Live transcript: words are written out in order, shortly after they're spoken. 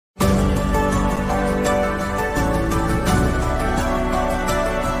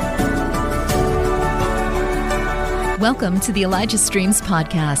Welcome to the Elijah Streams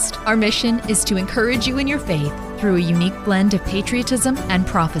podcast. Our mission is to encourage you in your faith through a unique blend of patriotism and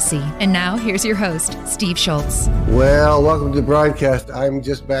prophecy. And now, here's your host, Steve Schultz. Well, welcome to the broadcast. I'm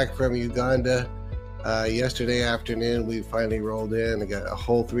just back from Uganda. Yesterday afternoon, we finally rolled in. I got a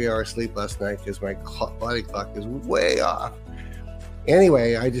whole 3 hours sleep last night because my body clock is way off.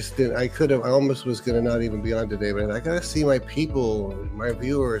 Anyway, I almost was going to not even be on today, but I got to see my people, my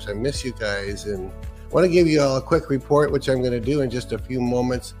viewers. I miss you guys. And I want to give you all a quick report, which I'm going to do in just a few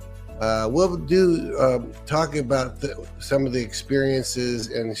moments. We'll talk about some of the experiences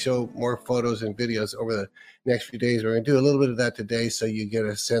and show more photos and videos over the next few days. We're going to do a little bit of that today so you get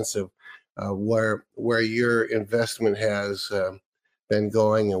a sense of where your investment has been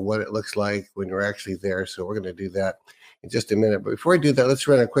going and what it looks like when you're actually there. So we're going to do that in just a minute. But before I do that, let's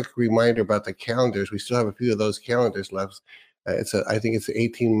run a quick reminder about the calendars. We still have a few of those calendars left. I think it's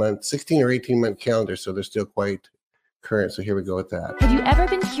an 16 or 18 month calendar, so they're still quite current. So here we go with that. Have you ever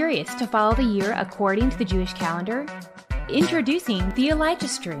been curious to follow the year according to the Jewish calendar? Introducing the Elijah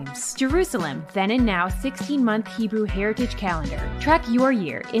Streams, Jerusalem, then and now 16-month Hebrew heritage calendar. Track your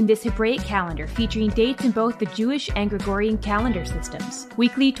year in this Hebraic calendar featuring dates in both the Jewish and Gregorian calendar systems,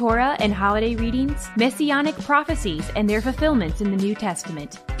 weekly Torah and holiday readings, messianic prophecies and their fulfillments in the New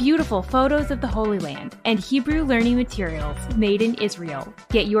Testament, beautiful photos of the Holy Land, and Hebrew learning materials made in Israel.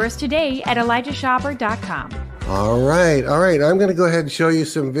 Get yours today at ElijahShopper.com. All right. I'm going to go ahead and show you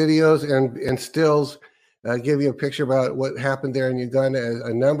some videos and stills. Give you a picture about what happened there in Uganda.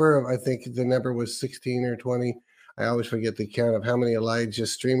 I think the number was 16 or 20. I always forget the count of how many Elijah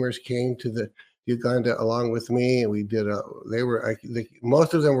streamers came to the Uganda along with me. And we did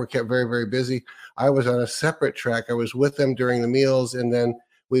most of them were kept very, very busy. I was on a separate track. I was with them during the meals, and then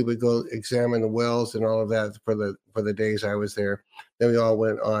we would go examine the wells and all of that for the days I was there. Then we all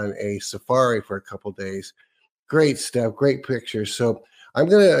went on a safari for a couple days. Great stuff, great pictures. So I'm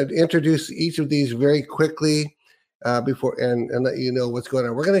going to introduce each of these very quickly before and let you know what's going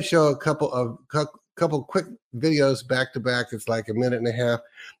on. We're going to show a couple quick videos back to back. It's like a minute and a half.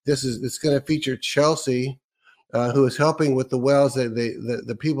 It's going to feature Chelsea, who is helping with the wells.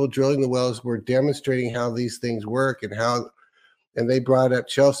 The people drilling the wells were demonstrating how these things work and they brought up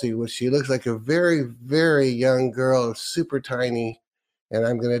Chelsea, which she looks like a very, very young girl, super tiny. And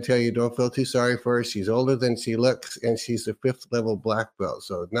I'm going to tell you, don't feel too sorry for her. She's older than she looks, and she's a 5th level black belt.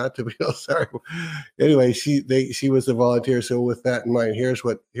 So not to feel sorry. Anyway, she was a volunteer. So with that in mind, here's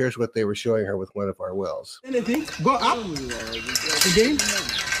what they were showing her with one of our wells. Anything? Go up. Again.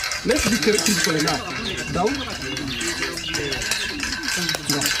 Let's be careful enough. Down. No,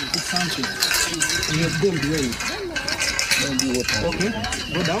 it's something. You have gone away. Okay.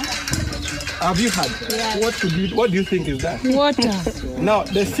 Go down. Have you had? Yeah. What do you think is that? Water. Now,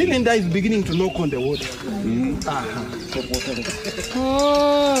 the cylinder is beginning to knock on the water.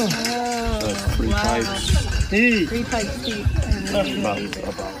 Oh. That's 3 pipes. 3 pipes deep. About.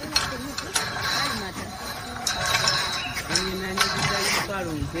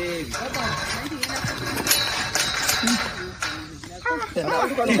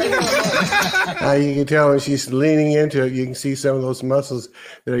 You can tell when she's leaning into it, you can see some of those muscles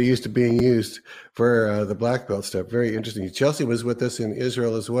that are used to being used for the black belt stuff. Very interesting. Chelsea was with us in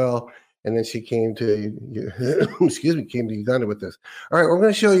Israel as well, and then she came to Uganda with us. All right, we're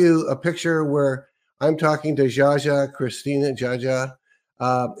going to show you a picture where I'm talking to Christina Jaja,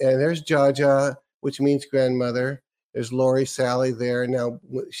 and there's Jaja, which means grandmother. There's Lori, Sally there. Now,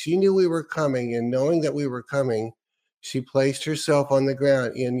 she knew we were coming, and knowing that we were coming, she placed herself on the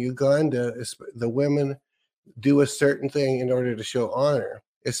ground. In Uganda, the women do a certain thing in order to show honor,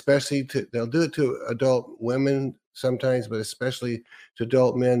 they'll do it to adult women sometimes, but especially to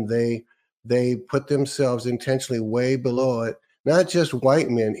adult men. They put themselves intentionally way below it, not just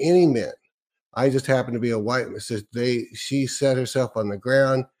white men, any men. I just happen to be a white man. So she set herself on the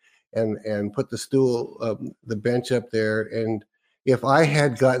ground and put the bench up there. And they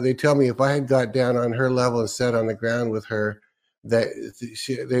tell me if I had got down on her level and sat on the ground with her, that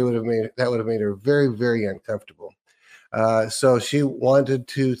would have made her very, very uncomfortable. So she wanted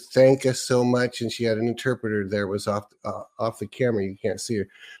to thank us so much, and she had an interpreter there. Was off the camera. You can't see her.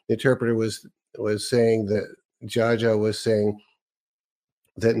 The interpreter was saying that Jaja was saying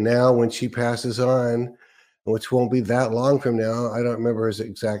that now when she passes on, which won't be that long from now, I don't remember her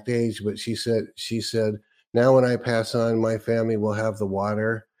exact age, but she said, now when I pass on, my family will have the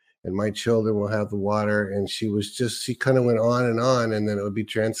water and my children will have the water. And she kind of went on, and then it would be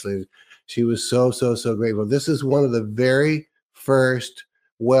translated. She was so, so, so grateful. This is one of the very first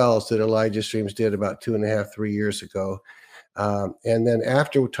wells that Elijah Streams did about 2.5, 3 years ago. And then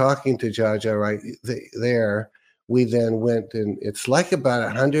after talking to Jaja right there, we then went, and it's like about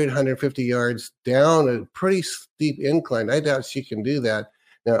 100, 150 yards down a pretty steep incline. I doubt she can do that.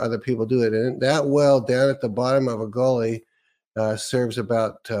 Now, other people do it. And that well down at the bottom of a gully serves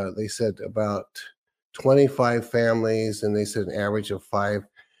about, they said, about 25 families, and they said an average of 5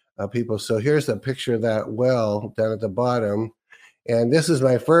 people. So here's a picture of that well down at the bottom. And this is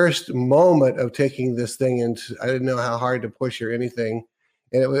my first moment of taking this thing into, I didn't know how hard to push or anything.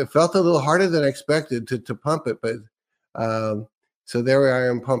 And it felt a little harder than I expected to pump it. But so there I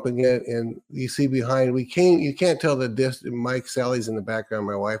am pumping it. And you see behind, you can't tell the distance. Mike Sally's in the background.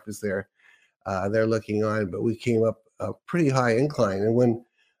 My wife is there. They're looking on, but we came up a pretty high incline. And when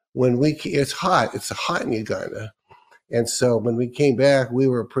it's hot in Uganda. And so when we came back, we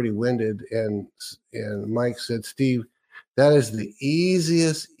were pretty winded. And Mike said, Steve, that is the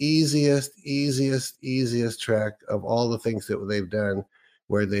easiest track of all the things that they've done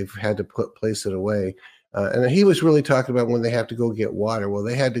where they've had to place it away. And he was really talking about when they have to go get water. Well,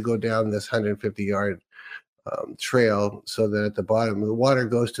 they had to go down this 150-yard trail so that at the bottom, the water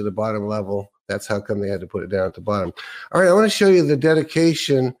goes to the bottom level. That's how come they had to put it down at the bottom. All right, I want to show you the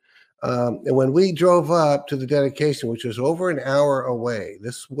dedication. And when we drove up to the dedication, which was over an hour away,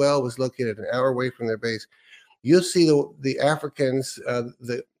 this well was located an hour away from their base. You'll see the Africans,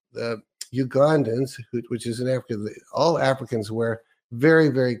 the Ugandans, which is in Africa. All Africans wear very,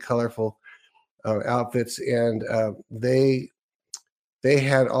 very colorful outfits, and they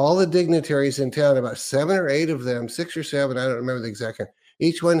had all the dignitaries in town. About 7 or 8 of them, 6 or 7, I don't remember the exact count.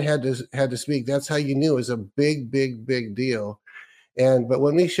 Each one had to speak. That's how you knew it was a big deal. But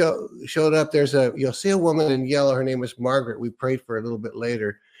when we showed up, you'll see a woman in yellow. Her name was Margaret. We prayed for her a little bit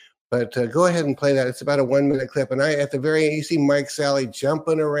later. But go ahead and play that. It's about a 1-minute clip. And at the very end, you see Mike Sally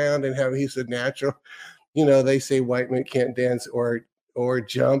jumping around and how he's a natural. You know, they say white men can't dance or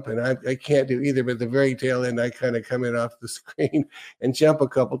jump, and I can't do either. But at the very tail end, I kind of come in off the screen and jump a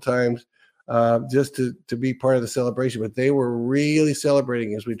couple times just to be part of the celebration. But they were really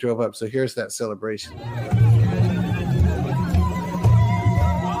celebrating as we drove up. So here's that celebration.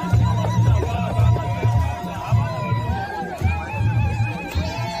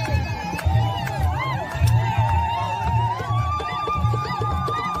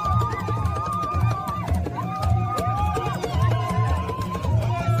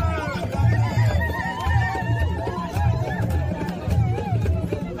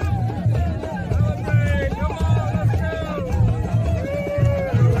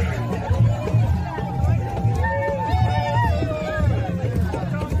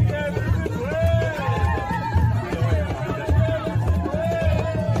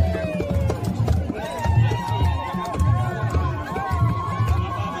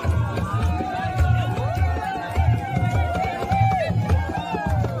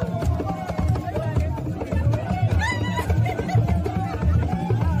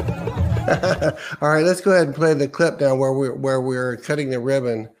 All right, let's go ahead and play the clip now where we're cutting the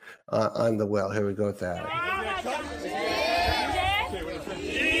ribbon on the well. Here we go with that.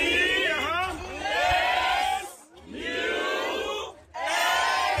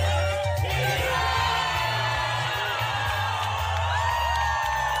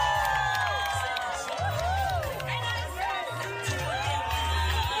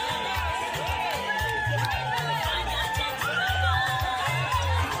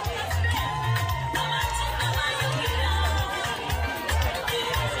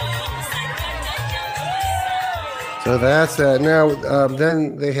 So that's that. Now,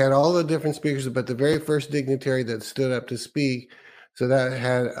 then they had all the different speakers, but the very first dignitary that stood up to speak, so that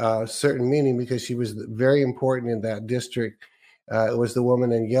had a certain meaning because she was very important in that district. It was the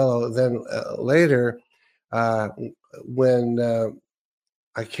woman in yellow. Then later, when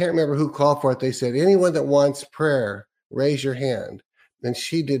I can't remember who called for it, they said, anyone that wants prayer, raise your hand. And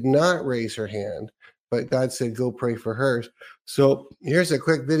she did not raise her hand, but God said, go pray for her. So here's a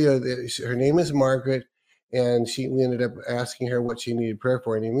quick video. Her name is Margaret. And we ended up asking her what she needed prayer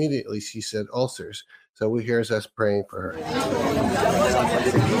for. And immediately she said ulcers. So here's us praying for her.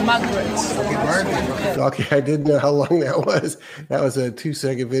 Margaret. Okay, I didn't know how long that was. That was a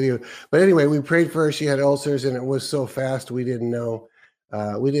 2-second video. But anyway, we prayed for her. She had ulcers and it was so fast we didn't know.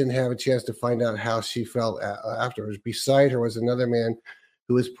 We didn't have a chance to find out how she felt afterwards. Beside her was another man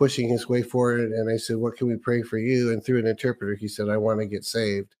who was pushing his way forward. And I said, what can we pray for you? And through an interpreter, he said, I want to get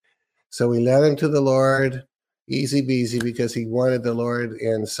saved. So we led him to the Lord, easy peasy, because he wanted the Lord.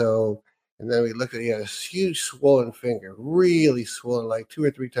 And then we looked at, he had a huge swollen finger, really swollen, like 2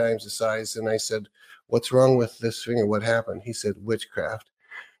 or 3 times the size. And I said, what's wrong with this finger? What happened? He said, witchcraft.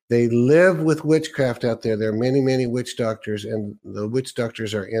 They live with witchcraft out there. There are many, many witch doctors, and the witch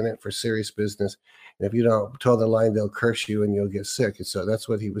doctors are in it for serious business. And if you don't toe the line, they'll curse you and you'll get sick. And so that's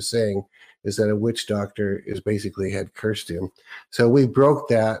what he was saying, is that a witch doctor is basically had cursed him. So we broke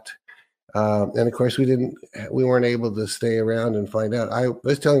that. And of course, we weren't able to stay around and find out. I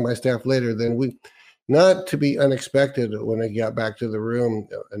was telling my staff later, then not to be unexpected, when I got back to the room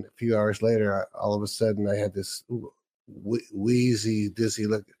and a few hours later, all of a sudden I had this wheezy, dizzy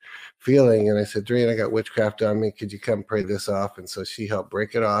feeling. And I said, Doreen, I got witchcraft on me. Could you come pray this off? And so she helped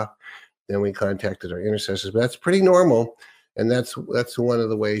break it off. Then we contacted our intercessors, but that's pretty normal. And that's one of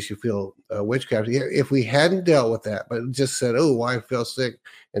the ways you feel witchcraft. If we hadn't dealt with that, but just said, oh, I feel sick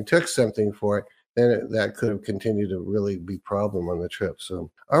and took something for it, then that could have continued to really be a problem on the trip.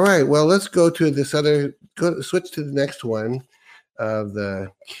 So, all right, well, let's go to this switch to the next one of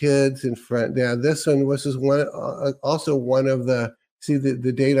the kids in front. Now, this one was also one of the, see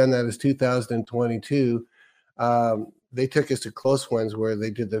the date on that is 2022. They took us to close ones where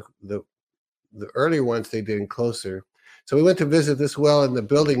they did the earlier ones they did closer. So we went to visit this well, and the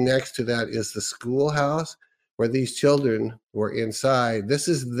building next to that is the schoolhouse where these children were inside. This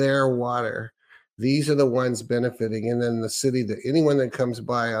is their water. These are the ones benefiting. And then the city, that anyone that comes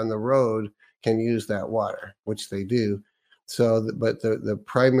by on the road can use that water, which they do. So, but the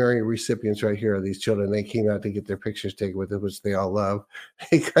primary recipients right here are these children. They came out to get their pictures taken with it, which they all love.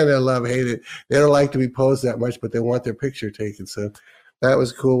 They kind of hate it. They don't like to be posed that much, but they want their picture taken. So that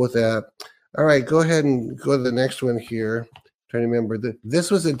was cool with that. All right, go ahead and go to the next one here. I'm trying to remember this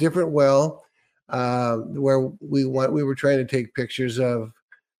was a different well where we were trying to take pictures of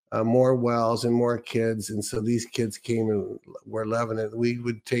more wells and more kids, and so these kids came and were loving it. We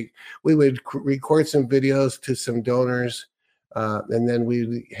would record some videos to some donors, and then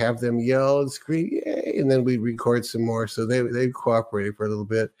we have them yell and scream, yay! And then we'd record some more. So they cooperated for a little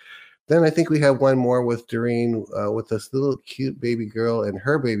bit. Then I think we have one more with Doreen with this little cute baby girl and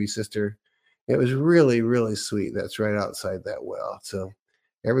her baby sister. It was really, really sweet. That's right outside that well. So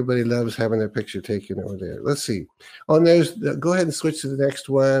everybody loves having their picture taken over there. Let's see. Oh, and go ahead and switch to the next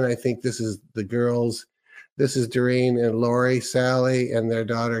one. I think this is the girls. This is Doreen and Lori, Sally, and their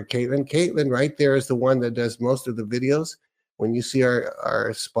daughter, Caitlin. Caitlin right there is the one that does most of the videos. When you see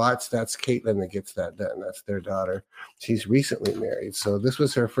our spots, that's Caitlin that gets that done. That's their daughter. She's recently married. So this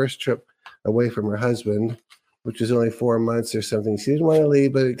was her first trip away from her husband, which was only 4 months or something. She didn't want to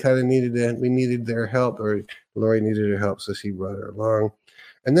leave, but it kind of we needed their help, or Lori needed her help, so she brought her along.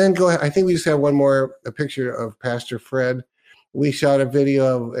 And then go ahead. I think we just have one more, a picture of Pastor Fred. We shot a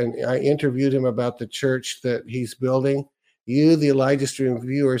video and I interviewed him about the church that he's building. You, the Elijah Stream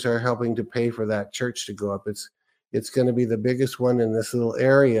viewers, are helping to pay for that church to go up. It's going to be the biggest one in this little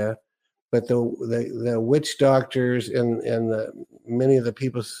area. But the witch doctors and many of the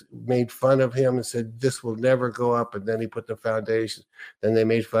people made fun of him and said, this will never go up. And then he put the foundation. Then they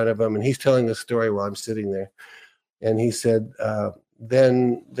made fun of him. And he's telling the story while I'm sitting there. And he said,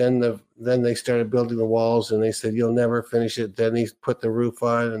 then they started building the walls, and they said, you'll never finish it. Then he put the roof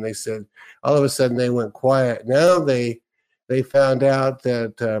on, and they said, all of a sudden they went quiet. Now they found out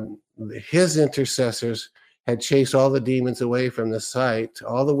that his intercessors had chased all the demons away from the site,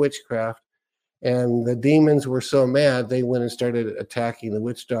 all the witchcraft, and the demons were so mad they went and started attacking the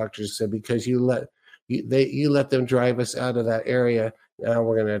witch doctors. Said, because you let them drive us out of that area, now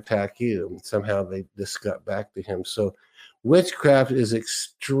we're going to attack you. And somehow this got back to him. So witchcraft is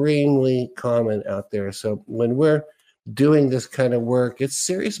extremely common out there. So when we're doing this kind of work, it's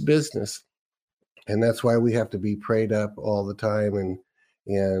serious business, and that's why we have to be prayed up all the time.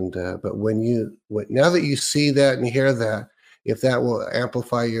 But now that you see that and hear that, if that will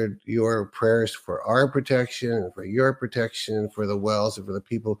amplify your prayers for our protection and for your protection and for the wells and for the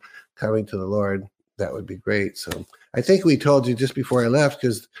people coming to the Lord, that would be great. So I think we told you just before I left,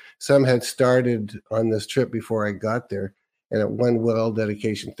 because some had started on this trip before I got there. And at one well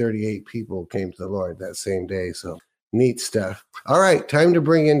dedication, 38 people came to the Lord that same day. So neat stuff. All right, time to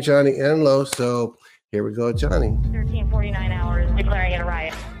bring in Johnny Enlow. So here we go, Johnny. 1349 hours, declaring it a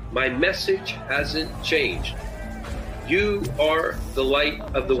riot. My message hasn't changed. You are the light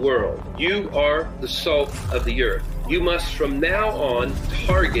of the world. You are the salt of the earth. You must from now on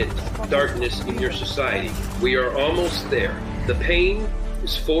target darkness in your society. We are almost there. The pain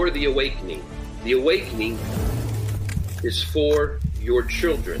is for the awakening. The awakening is for your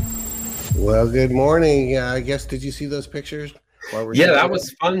children. Well, good morning. Yeah, I guess, did you see those pictures? Yeah, that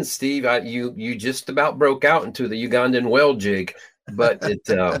was fun, Steve. You just about broke out into the Ugandan well jig, but I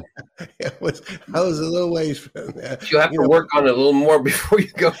was a little ways from that. You have to work on it a little more before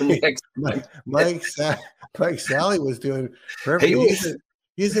you go next. Mike Sally was doing perfect.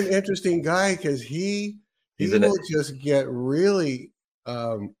 he's an interesting guy because he will just get really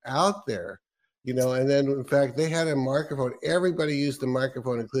out there, and then in fact they had a microphone. Everybody used the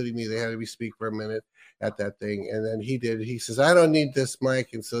microphone, including me. They had me speak for a minute at that thing, and then he says, I don't need this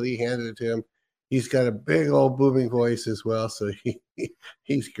mic, and so he handed it to him. He's got a big old booming voice as well, so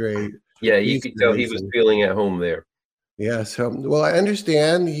he's great. Yeah, you could tell he was feeling at home there. Yeah, so well, I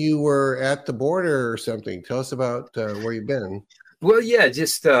understand you were at the border or something. Tell us about where you've been. Well, yeah,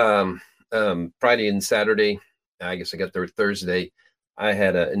 just Friday and Saturday. I guess I got there Thursday. I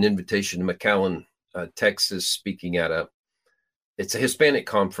had an invitation to McAllen, Texas, speaking at it's a Hispanic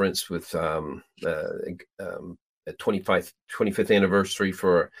conference with a 25th anniversary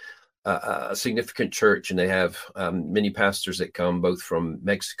for a significant church, and they have many pastors that come both from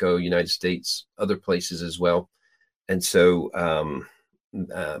Mexico, United States, other places as well. And so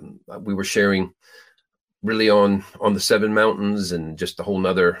we were sharing really on the Seven Mountains and just a whole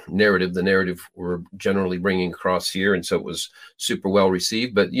nother narrative, the narrative we're generally bringing across here. And so it was super well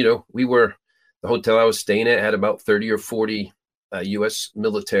received. But, the hotel I was staying at had about 30 or 40 U.S.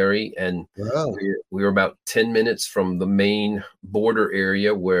 military. And wow. we were about 10 minutes from the main border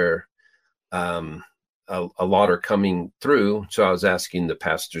area where a lot are coming through. So I was asking the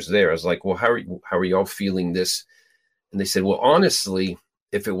pastors there, I was like, well, how are y'all feeling this? And they said, well, honestly,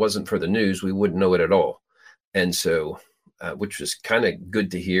 if it wasn't for the news, we wouldn't know it at all. And so, which was kind of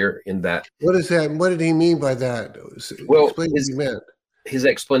good to hear in that. What is that? What did he mean by that? Well, explain what he meant. His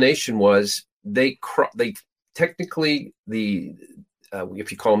explanation was they technically,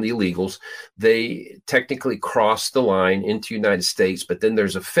 if you call them the illegals, they technically cross the line into United States, but then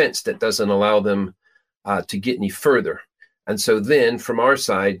there's a fence that doesn't allow them to get any further. And so then from our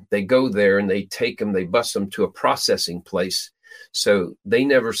side, they go there and they take them, they bus them to a processing place. So they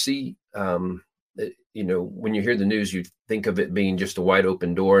never see, when you hear the news, you think of it being just a wide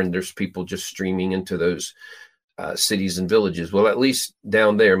open door and there's people just streaming into those cities and villages. Well, at least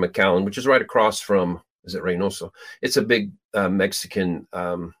down there, McAllen, which is right across from, is it Reynosa? It's a big Mexican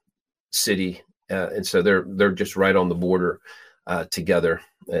city. And so they're just right on the border together.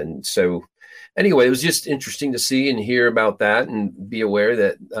 And so anyway, it was just interesting to see and hear about that and be aware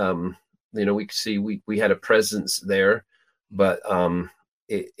that, we could see we had a presence there, but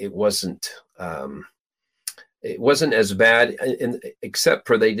it wasn't as bad, and except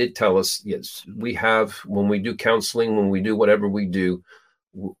for they did tell us, yes, we have, when we do counseling, when we do whatever we do,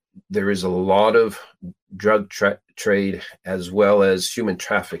 there is a lot of drug trade as well as human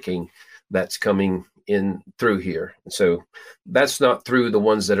trafficking that's coming in through here. So that's not through the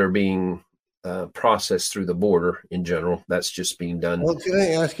ones that are being processed through the border in general. That's just being done. Well, can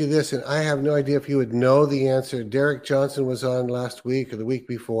I ask you this? And I have no idea if you would know the answer. Derek Johnson was on last week or the week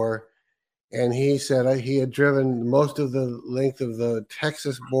before, and he said he had driven most of the length of the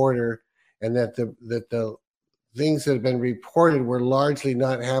Texas border, and that the things that have been reported were largely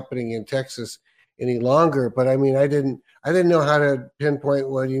not happening in Texas any longer. But I mean, I didn't know how to pinpoint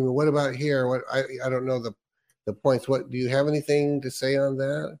what about here? What I don't know the points. What do you have anything to say on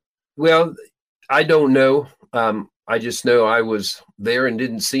that? Well, I don't know. I just know I was there and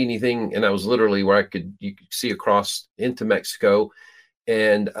didn't see anything, and I was literally where you could see across into Mexico,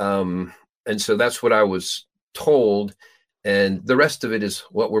 and so that's what I was told, and the rest of it is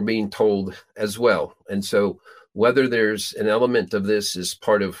what we're being told as well. And so whether there's an element of this is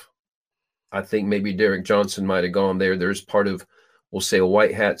part of, I think maybe Derek Johnson might have gone there. There's part of, we'll say, a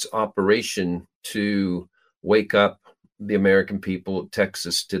white hat's operation to wake up the American people of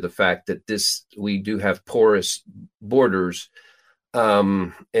Texas to the fact that we do have porous borders.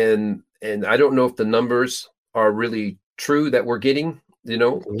 And I don't know if the numbers are really true that we're getting,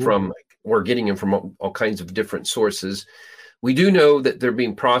 we're getting them from all kinds of different sources. We do know that they're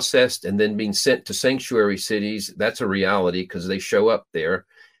being processed and then being sent to sanctuary cities. That's a reality because they show up there.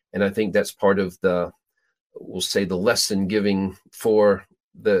 And I think that's part of we'll say the lesson giving for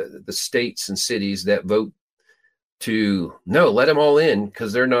the states and cities that vote to let them all in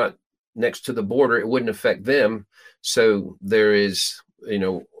because they're not next to the border. It wouldn't affect them. So there is,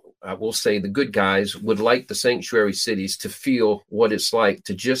 I will say the good guys would like the sanctuary cities to feel what it's like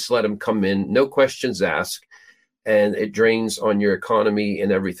to just let them come in, no questions asked, and it drains on your economy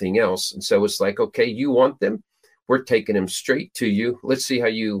and everything else. And so it's like, okay, you want them, we're taking them straight to you. Let's see how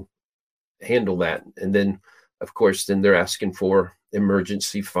you handle that. And then, of course, then they're asking for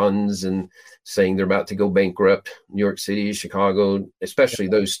emergency funds and saying they're about to go bankrupt. New York City, Chicago, especially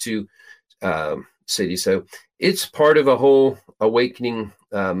those two cities. So it's part of a whole awakening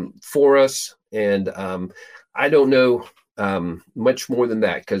for us. And I don't know much more than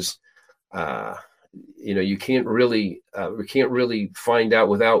that because you can't really, we can't really find out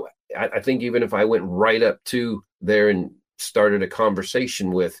without, I think even if I went right up to there and started a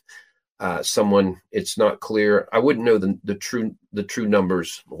conversation with someone, it's not clear. I wouldn't know the true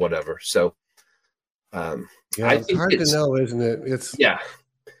numbers, whatever. So Yeah, I it's think hard to know, isn't it? It's yeah,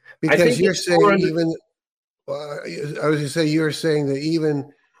 because you're saying even. I was going to say you were saying that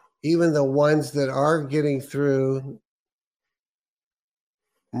even the ones that are getting through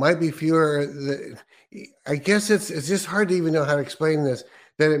might be fewer. I guess it's just hard to even know how to explain this.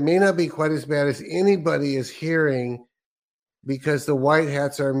 That it may not be quite as bad as anybody is hearing, because the white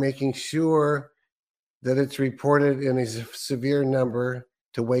hats are making sure that it's reported in a severe number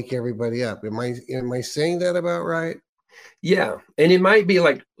to wake everybody up. Am I saying that about right? Yeah. And it might be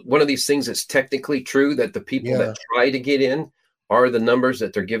like one of these things that's technically true, that the people that try to get in are the numbers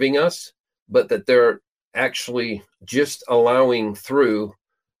that they're giving us, but that they're actually just allowing through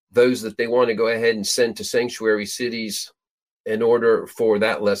those that they want to go ahead and send to sanctuary cities in order for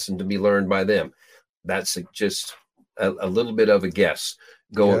that lesson to be learned by them. That's just a little bit of a guess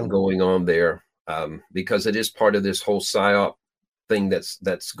going on there, because it is part of this whole PSYOP thing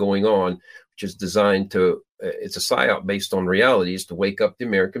that's going on, which is designed to, it's a PSYOP based on realities to wake up the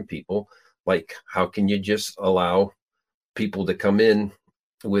American people. Like, how can you just allow people to come in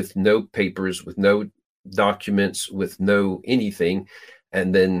with no papers, with no documents, with no anything,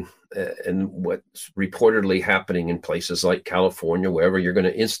 and then and what's reportedly happening in places like California, wherever, you're going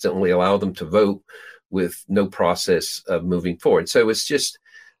to instantly allow them to vote with no process of moving forward. So it's just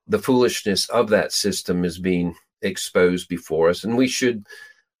the foolishness of that system is being exposed before us, and we should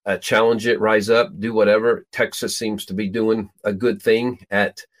challenge it, rise up, do whatever. Texas seems to be doing a good thing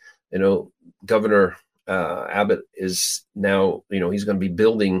at, Governor Abbott is now, he's going to be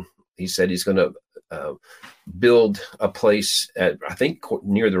building, he said he's going to build a place at, I think,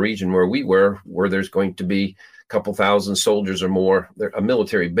 near the region where we were, where there's going to be a couple thousand soldiers or more, a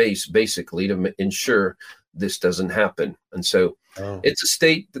military base, basically, to ensure this doesn't happen. And so it's a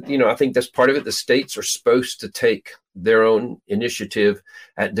state that, I think that's part of it. The states are supposed to take their own initiative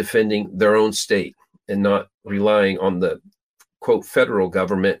at defending their own state and not relying on the, quote, federal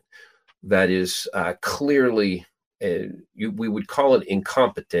government that is clearly, we would call it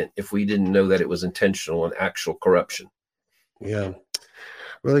incompetent if we didn't know that it was intentional and actual corruption. Yeah,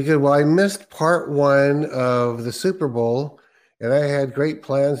 really good. Well, I missed part one of the Super Bowl, and I had great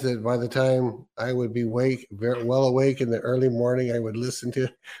plans that by the time I would be very well awake in the early morning, I would listen to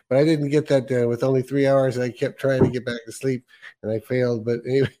it. But I didn't get that done. With only 3 hours, I kept trying to get back to sleep, and I failed. But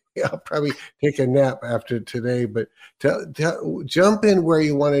anyway, I'll probably take a nap after today. But jump in where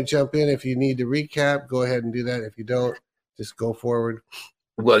you want to jump in. If you need to recap, go ahead and do that. If you don't, just go forward.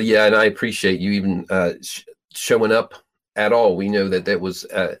 Well, yeah, and I appreciate you even showing up at all. We know that was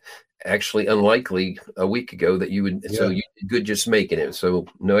actually unlikely a week ago that you would, so you did good just making it. So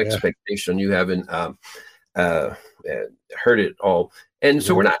no expectation. You haven't heard it all. And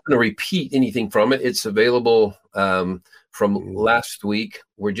so we're not going to repeat anything from it. It's available from last week.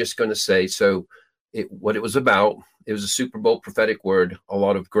 We're just going to say, what it was about. It was a Super Bowl prophetic word, a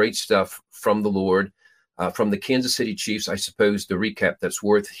lot of great stuff from the Lord. From the Kansas City Chiefs, I suppose the recap that's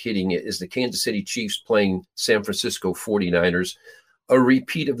worth hitting it is the Kansas City Chiefs playing San Francisco 49ers, a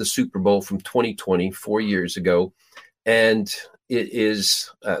repeat of the Super Bowl from 2020, 4 years ago. And it is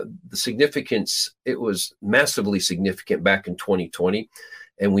the significance. It was massively significant back in 2020.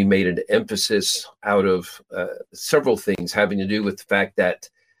 And we made an emphasis out of several things having to do with the fact that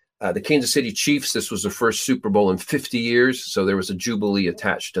the Kansas City Chiefs, this was the first Super Bowl in 50 years. So there was a jubilee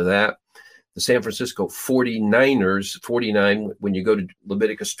attached to that. The San Francisco 49ers, 49, when you go to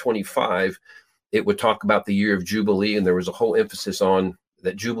Leviticus 25, it would talk about the year of Jubilee. And there was a whole emphasis on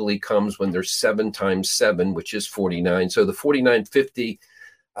that Jubilee comes when there's 7 times 7, which is 49. So the 4950,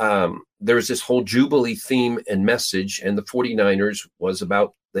 there's this whole Jubilee theme and message. And the 49ers was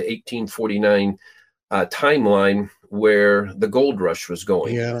about the 1849 timeline where the gold rush was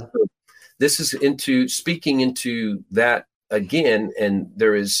going. Yeah. So this is speaking into that again, and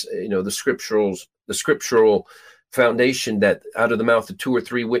there is, the scriptural foundation that out of the mouth of 2 or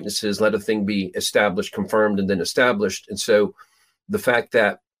 3 witnesses, let a thing be established, confirmed, and then established. And so the fact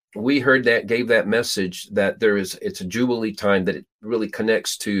that we heard that, gave that message that it's a Jubilee time, that it really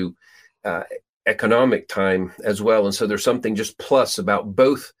connects to economic time as well. And so there's something just plus about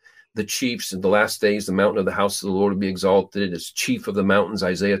both the Chiefs in the last days. The mountain of the house of the Lord will be exalted as chief of the mountains,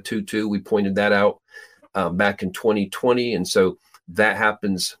 Isaiah 2:2. We pointed that out back in 2020. And so that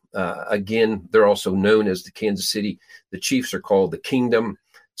happens again. They're also known as the Kansas City. The Chiefs are called the Kingdom.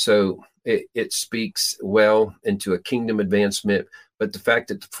 So it speaks well into a kingdom advancement, but the fact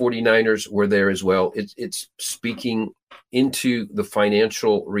that the 49ers were there as well, it's speaking into the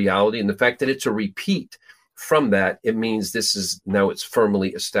financial reality, and the fact that it's a repeat from that, it means this is now it's firmly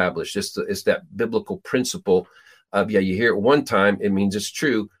established. It's that biblical principle of, yeah, you hear it one time, it means it's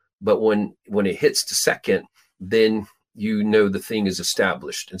true, but when it hits the second, then you know the thing is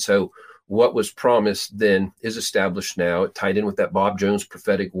established. And so what was promised then is established now. It tied in with that Bob Jones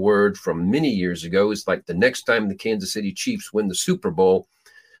prophetic word from many years ago. It's like the next time the Kansas City Chiefs win the Super Bowl,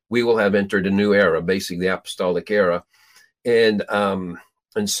 we will have entered a new era, basically the apostolic era. And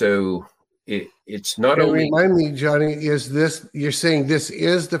so it's not and only. Remind me, Johnny, you're saying this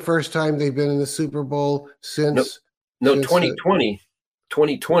is the first time they've been in the Super Bowl since? No, 2020.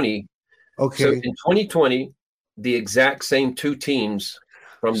 Okay. So in 2020, the exact same two teams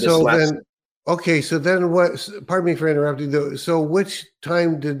from this So then what, pardon me for interrupting, so which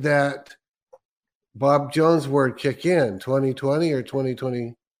time did that Bob Jones word kick in, 2020 or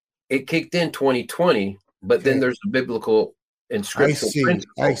 2020? It kicked in 2020, but then there's a biblical and scriptural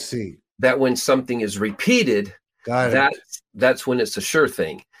principle. I see. That when something is repeated, that's when it's a sure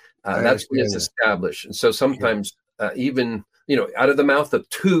thing. That's when it's established. And so sometimes even, out of the mouth of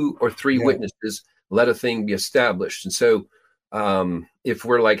 2 or 3 witnesses, let a thing be established. And so if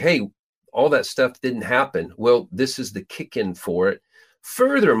we're like, hey, all that stuff didn't happen, well, this is the kick in for it.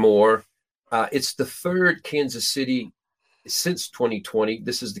 Furthermore, it's the third Kansas City since 2020.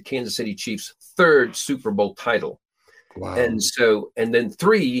 This is the Kansas City Chiefs' third Super Bowl title. Wow. And then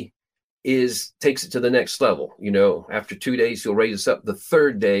 3 takes it to the next level. After 2 days, he'll raise us up. The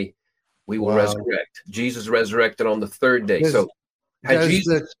third day, we will resurrect. Jesus resurrected on the third day.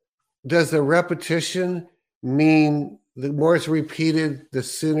 Does the repetition mean the more it's repeated,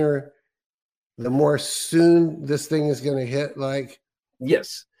 the more soon this thing is going to hit? Like,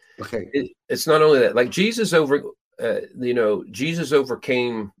 yes. Okay. It's not only that. Like Jesus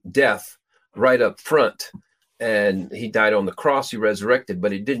overcame death right up front, and he died on the cross. He resurrected,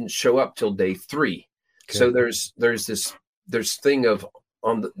 but it didn't show up till day 3. Okay. So there's thing of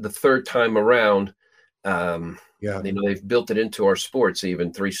on the third time around. They've built it into our sports.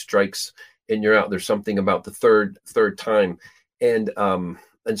 Even 3 strikes and you're out. There's something about the third time, and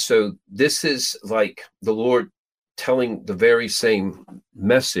so this is like the Lord telling the very same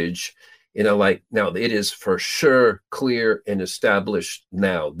message. Like now it is for sure clear and established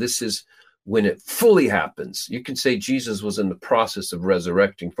now. This is when it fully happens. You can say Jesus was in the process of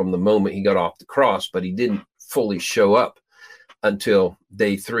resurrecting from the moment he got off the cross, but he didn't fully show up until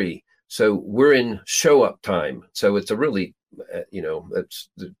day 3. So we're in show up time. So it's a really, that's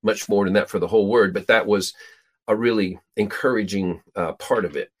much more than that for the whole word, but that was a really encouraging part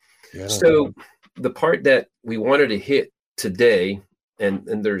of it. Yeah. So the part that we wanted to hit today, and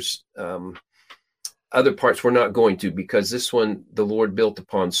there's other parts we're not going to, because this one the Lord built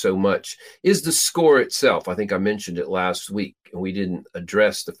upon so much, is the score itself. I think I mentioned it last week, and we didn't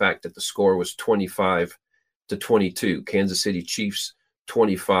address the fact that the score was 25-22. Kansas City Chiefs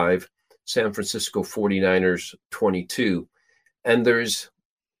 25, San Francisco 49ers 22. And there's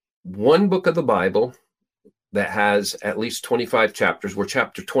one book of the Bible that has at least 25 chapters, where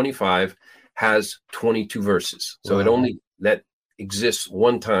chapter 25 has 22 verses. So that exists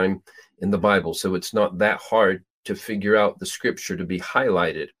one time in the Bible. So it's not that hard to figure out the scripture to be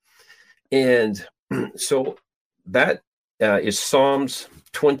highlighted. And so that is Psalms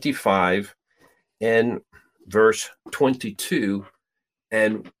 25 and verse 22.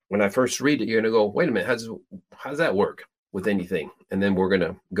 And when I first read it, you're going to go, wait a minute, how does that work with anything? And then we're going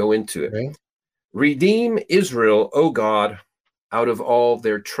to go into it. Okay. Redeem Israel, O God, out of all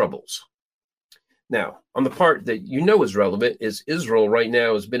their troubles. Now, on the part that is relevant is Israel right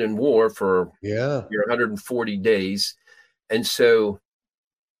now has been in war for 140 days. And so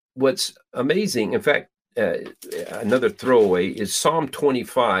what's amazing, in fact, another throwaway is Psalm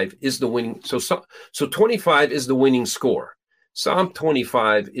 25 is the winning. So 25 is the winning score. Psalm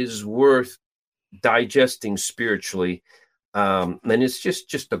 25 is worth digesting spiritually. And it's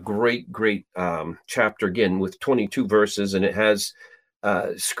just a great chapter, again, with 22 verses, and it has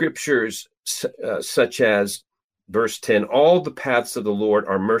scriptures such as verse 10, all the paths of the Lord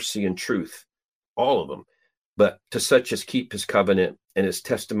are mercy and truth, all of them, but to such as keep his covenant and his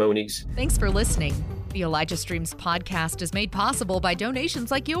testimonies. Thanks for listening. The Elijah Streams podcast is made possible by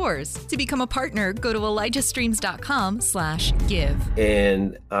donations like yours. To become a partner, go to ElijahStreams.com/give.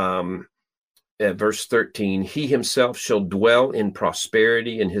 And at verse 13, he himself shall dwell in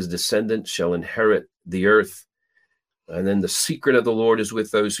prosperity, and his descendants shall inherit the earth. And then the secret of the Lord is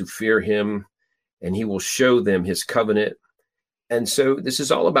with those who fear him, and he will show them his covenant. And so this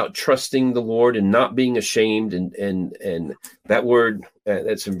is all about trusting the Lord and not being ashamed. And that word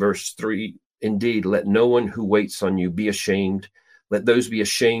that's in verse 3, indeed, let no one who waits on you be ashamed. Let those be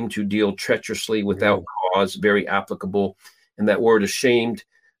ashamed who deal treacherously without cause, very applicable. And that word ashamed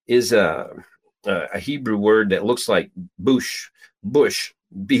is a Hebrew word that looks like bush, bushwsh,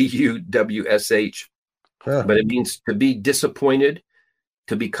 but it means to be disappointed,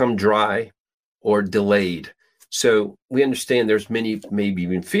 to become dry, or delayed. So we understand there's many maybe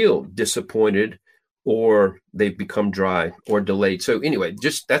even feel disappointed, or they've become dry or delayed. So anyway,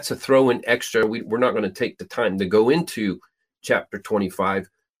 just that's a throw in extra. We're not going to take the time to go into chapter 25,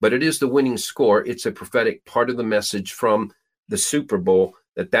 but it is the winning score. It's a prophetic part of the message from the Super Bowl,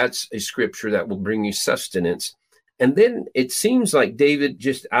 that's a scripture that will bring you sustenance. And then it seems like David,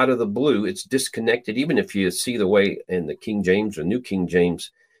 just out of the blue, it's disconnected. Even if you see the way in the King James or New King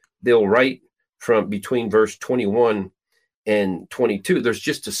James, they'll write from between verse 21 and 22, there's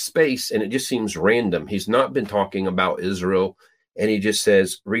just a space, and it just seems random. He's not been talking about Israel, and he just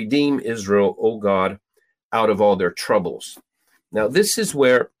says, redeem Israel, O God, out of all their troubles. Now, this is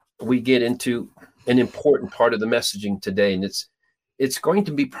where we get into an important part of the messaging today, and it's going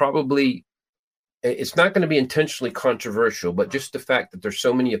to be probably, it's not going to be intentionally controversial, but just the fact that there's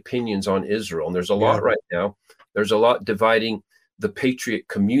so many opinions on Israel, and there's a lot right now. There's a lot dividing the patriot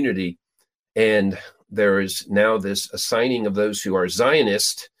community, and there is now this assigning of those who are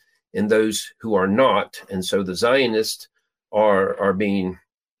Zionist and those who are not. And so the Zionists are being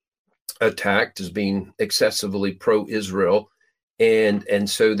attacked as being excessively pro-Israel. And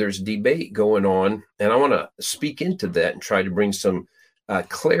so there's debate going on. And I want to speak into that and try to bring some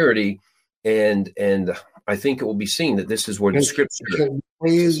clarity. And I think it will be seen that this is where the scripture.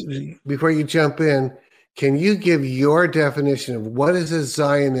 Before you jump in, can you give your definition of what is a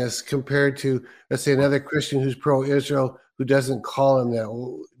Zionist compared to, let's say, another Christian who's pro-Israel who doesn't call him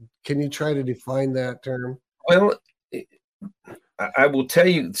that? Can you try to define that term? Well, I will tell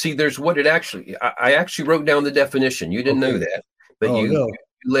you, see, there's what it actually, I actually wrote down the definition. You didn't know that, but you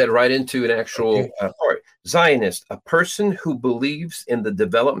led right into an actual part. Zionist, a person who believes in the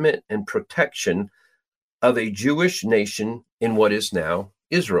development and protection of a Jewish nation in what is now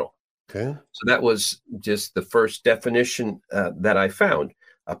Israel. Okay. So that was just the first definition that I found.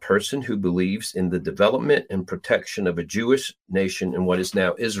 A person who believes in the development and protection of a Jewish nation in what is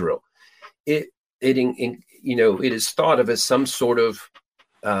now Israel. It is thought of as some sort of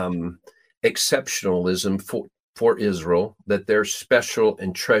exceptionalism for Israel, that they're special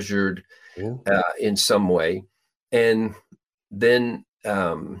and treasured in some way. And then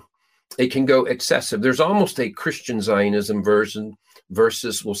it can go excessive. There's almost a Christian Zionism version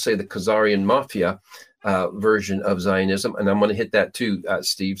versus, we'll say, the Khazarian Mafia version of Zionism. And I'm going to hit that too,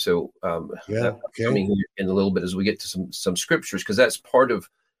 Steve. So coming here in a little bit as we get to some scriptures, because that's part of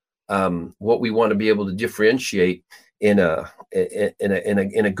what we want to be able to differentiate in a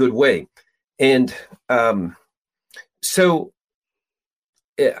good way. And so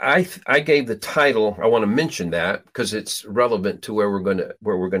I gave the title. I want to mention that because it's relevant to where we're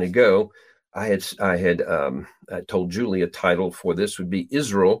going to go. I had told Julie a title for this would be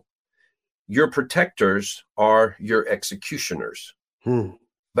Israel, your protectors are your executioners.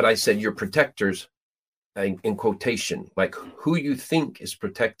 But I said your protectors in quotation, like who you think is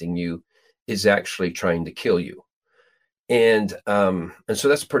protecting you is actually trying to kill you. And so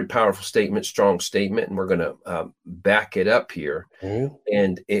that's a pretty powerful statement, strong statement, and we're going to back it up here.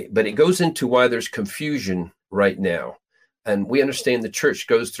 But it goes into why there's confusion right now. And we understand the church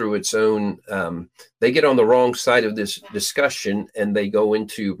goes through its own, they get on the wrong side of this discussion and they go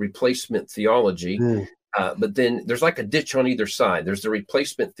into replacement theology. But then there's like a ditch on either side. There's the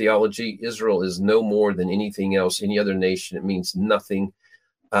replacement theology. Israel is no more than anything else, any other nation. It means nothing.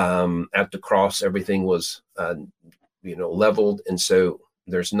 At the cross, everything was, leveled. And so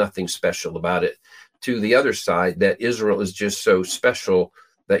there's nothing special about it. To the other side, that Israel is just so special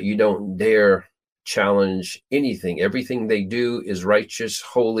that you don't dare challenge anything. Everything they do is righteous,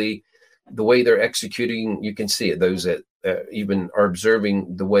 holy. The way they're executing, you can see it. Those that even are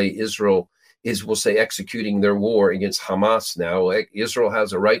observing the way Israel is, we'll say, executing their war against Hamas now. Israel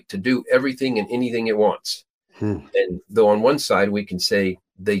has a right to do everything and anything it wants. And though on one side we can say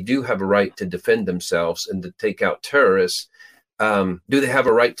they do have a right to defend themselves and to take out terrorists, do they have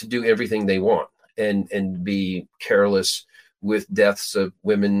a right to do everything they want and be careless with deaths of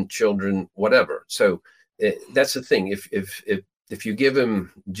women, children, whatever? So that's the thing. If you give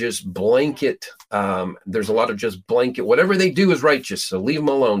them just blanket, there's a lot of just blanket, whatever they do is righteous, so leave them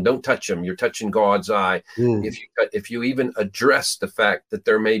alone. Don't touch them. You're touching God's eye. If you even address the fact that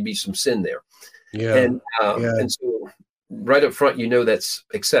there may be some sin there. And so right up front, that's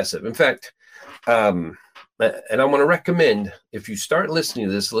excessive. In fact, and I want to recommend, if you start listening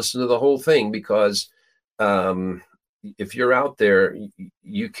to this, listen to the whole thing, because if you're out there,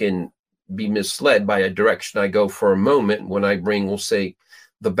 you can be misled by a direction I go for a moment when I bring, we'll say,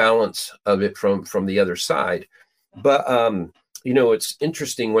 the balance of it from the other side. But it's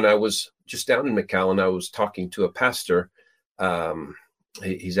interesting. When I was just down in McAllen, I was talking to a pastor.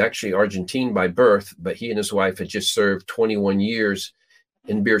 He's actually Argentine by birth, but he and his wife had just served 21 years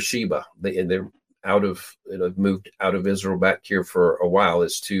in Beersheba. They're moved out of Israel back here for a while.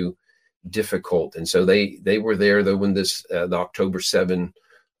 It's too difficult, and so they were there though when this the October 7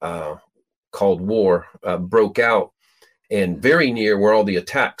 called war broke out, and very near where all the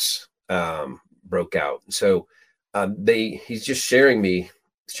attacks broke out. So he's just sharing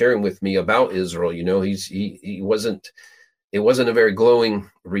with me about Israel. He wasn't. It wasn't a very glowing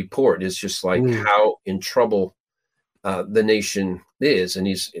report. It's just like how in trouble the nation is. And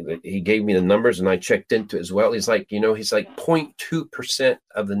he gave me the numbers, and I checked into it as well. He's like 0.2%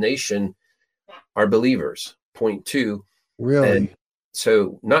 of the nation are believers. 0.2. Really? And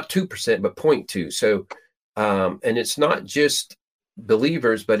so not 2%, but 0.2. So, and it's not just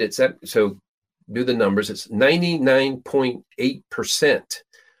believers, but so do the numbers. It's 99.8%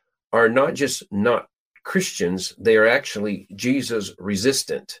 are not just not Christians, they are actually Jesus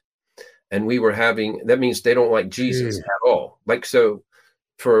resistant. And that means they don't like Jesus at all. Like, so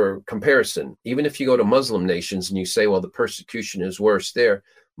for comparison, even if you go to Muslim nations and you say, well, the persecution is worse there,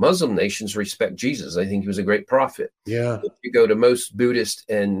 Muslim nations respect Jesus. I think he was a great prophet. Yeah. If you go to most Buddhist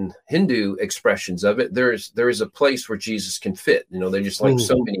and Hindu expressions of it, there is a place where Jesus can fit. They're just like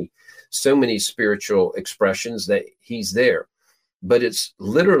so many spiritual expressions that he's there. But it's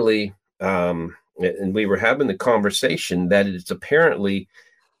literally, and we were having the conversation that it's apparently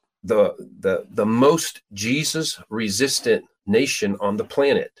the most Jesus resistant nation on the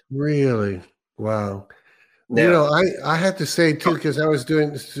planet. Really? Wow. Now, I have to say too, because I was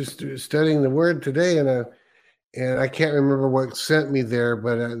studying the word today, and I can't remember what sent me there,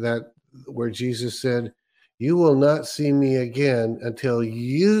 but that where Jesus said, "You will not see me again until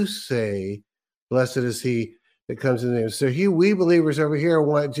you say, 'Blessed is he that comes in the name.'" So we believers over here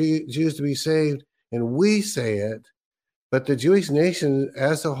want Jews to be saved, and we say it, but the Jewish nation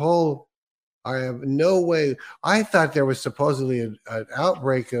as a whole, I have no way. I thought there was supposedly an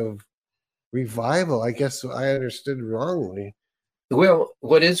outbreak of revival. I guess I understood wrongly. Well,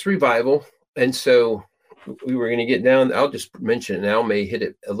 what is revival? And so we were going to get down. I'll just mention it now, may hit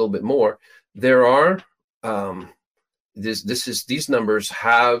it a little bit more. There are these numbers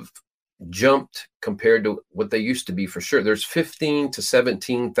have jumped compared to what they used to be, for sure. There's 15 to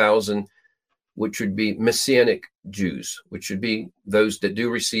 17,000, which would be Messianic Jews, which would be those that do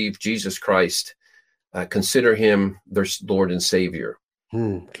receive Jesus Christ, consider him their Lord and Savior.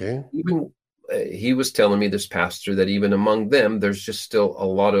 Okay. Even he was telling me, this pastor, that even among them, there's just still a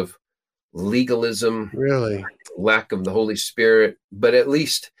lot of legalism, really, lack of the Holy Spirit, but at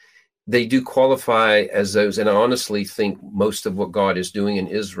least they do qualify as those. And I honestly think most of what God is doing in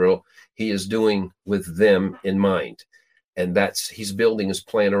Israel, he is doing with them in mind. And he's building his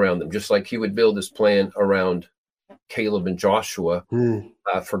plan around them, just like he would build his plan around Caleb and Joshua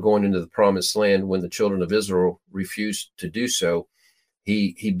for going into the promised land when the children of Israel refused to do so.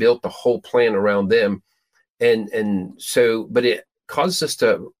 He built the whole plan around them. And so, but it causes us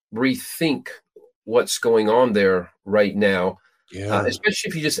to rethink what's going on there right now, especially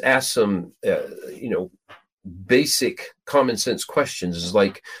if you just ask some, basic common sense questions, is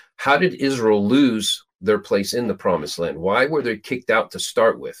like, how did Israel lose their place in the promised land? Why were they kicked out to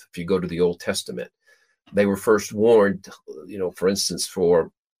start with? If you go to the Old Testament, they were first warned, for instance,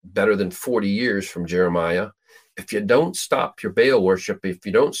 for better than 40 years from Jeremiah, if you don't stop your Baal worship, if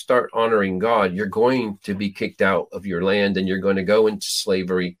you don't start honoring God, you're going to be kicked out of your land and you're going to go into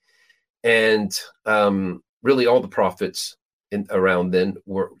slavery. And really all the prophets around then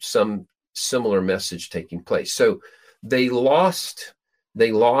were some similar message taking place. So they lost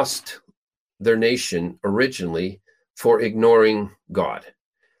their nation originally for ignoring God.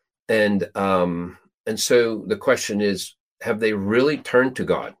 And so the question is, have they really turned to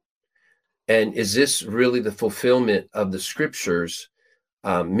God? And is this really the fulfillment of the scriptures?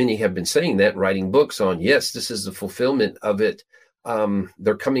 Many have been saying that, writing books on, yes, this is the fulfillment of it.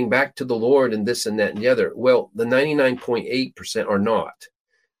 They're coming back to the Lord and this and that and the other. Well, the 99.8% are not.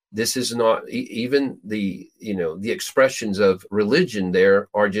 This is not even the expressions of religion there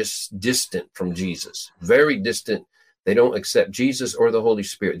are just distant from Jesus, very distant. They don't accept Jesus or the Holy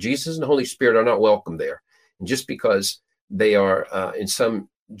Spirit. Jesus and the Holy Spirit are not welcome there. And just because they are in some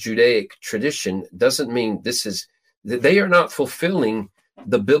Judaic tradition doesn't mean this is They are not fulfilling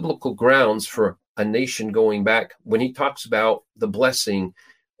the biblical grounds for a nation going back. When he talks about the blessing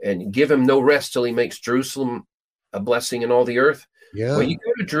and give him no rest till he makes Jerusalem a blessing in all the earth. Yeah. When you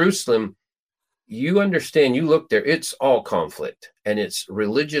go to Jerusalem, you understand, you look there, it's all conflict, and it's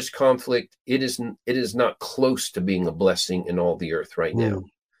religious conflict. It is not close to being a blessing in all the earth right now.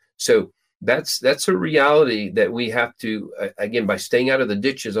 So that's a reality that we have to, again, by staying out of the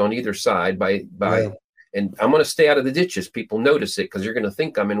ditches on either side, and I'm going to stay out of the ditches. People notice it because you're going to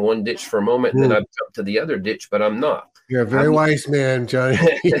think I'm in one ditch for a moment and then I've jumped to the other ditch, but I'm not. You're a very wise man, Johnny.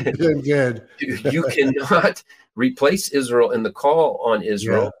 You're doing good. You cannot replace Israel in the call on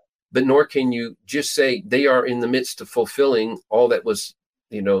Israel, but nor can you just say they are in the midst of fulfilling all that was,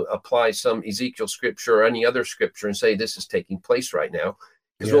 apply some Ezekiel scripture or any other scripture and say this is taking place right now.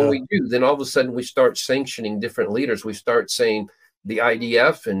 Because when we do, then all of a sudden we start sanctioning different leaders. We start saying the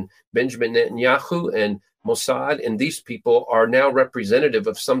IDF and Benjamin Netanyahu and Mossad and these people are now representative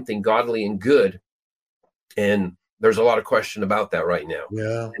of something godly and good. And there's a lot of question about that right now.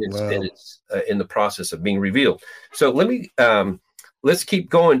 And it's in the process of being revealed. So let's keep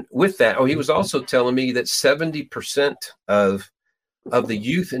going with that. Oh, he was also telling me that 70% of the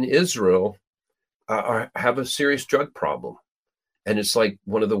youth in Israel have a serious drug problem. And it's like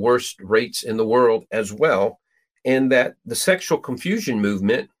one of the worst rates in the world as well. And that the sexual confusion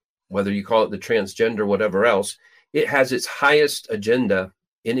movement, whether you call it the transgender, whatever else, it has its highest agenda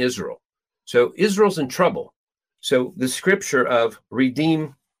in Israel. So Israel's in trouble. So the scripture of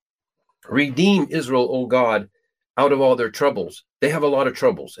redeem Israel, O God, out of all their troubles. They have a lot of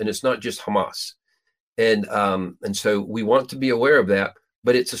troubles, and it's not just Hamas. And so we want to be aware of that.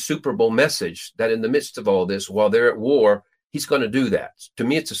 But it's a Super Bowl message that in the midst of all this, while they're at war, he's going to do that. To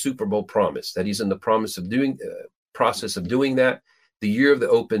me, it's a Super Bowl promise that he's in the process of doing that. The year of the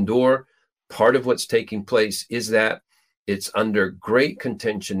open door, part of what's taking place is that it's under great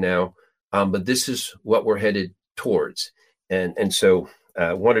contention now, but this is what we're headed towards. And so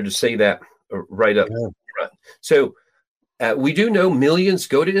I wanted to say that right up front. So we do know millions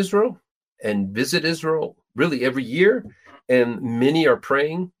go to Israel and visit Israel really every year, and many are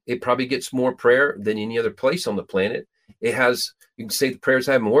praying. It probably gets more prayer than any other place on the planet. It has, you can say the prayers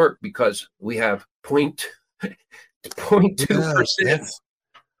haven't worked because we have 0.2%,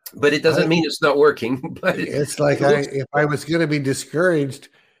 but it doesn't mean it's not working. But it's like if I was going to be discouraged,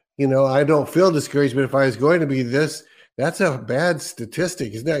 I don't feel discouraged, but if I was going to be that's a bad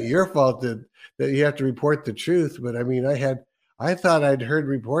statistic. It's not your fault that you have to report the truth. But I mean, I thought I'd heard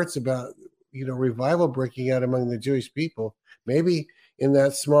reports about, revival breaking out among the Jewish people. Maybe in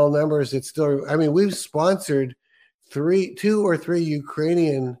that small numbers, it's still, we've sponsored 2 or 3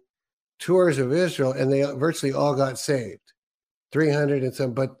 Ukrainian tours of Israel, and they virtually all got saved, 300 and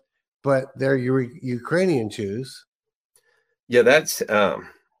some, but they're Ukrainian Jews. Yeah, that's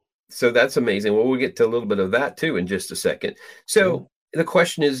so that's amazing. Well, we'll get to a little bit of that too in just a second. So the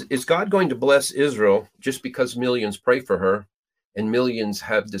question is God going to bless Israel just because millions pray for her and millions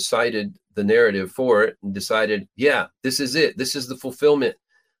have decided the narrative for it and decided, this is it. This is the fulfillment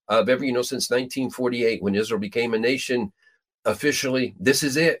of since 1948, when Israel became a nation officially, this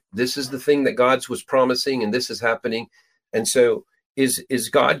is it. This is the thing that God was promising, and this is happening. And so is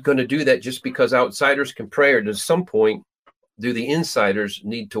God going to do that just because outsiders can pray, or at some point do the insiders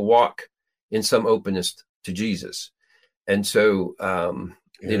need to walk in some openness to Jesus? And so, I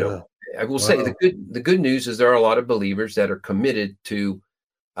will say the good news is there are a lot of believers that are committed to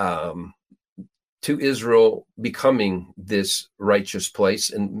Israel becoming this righteous place.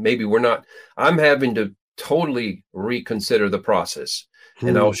 And maybe we're not, I'm having to totally reconsider the process,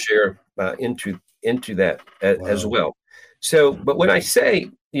 and I'll share into that as well. So, but when I say,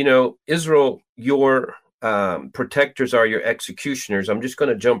 Israel, your protectors are your executioners, I'm just going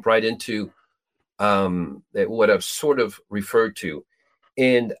to jump right into what I've sort of referred to.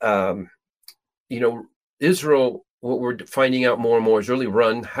 And, Israel, what we're finding out more and more is really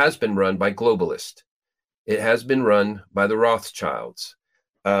has been run by globalists. It has been run by the Rothschilds,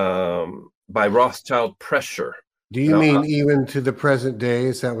 by Rothschild pressure. Do you mean even to the present day?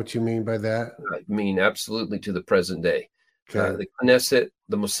 Is that what you mean by that? I mean absolutely to the present day. Okay. The Knesset,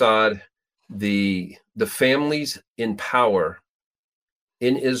 the Mossad, the families in power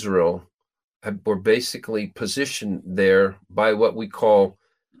in Israel were basically positioned there by what we call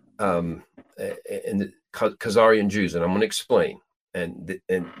Khazarian Jews, and I'm going to explain. And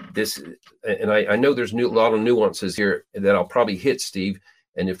I know there's a lot of nuances here that I'll probably hit, Steve.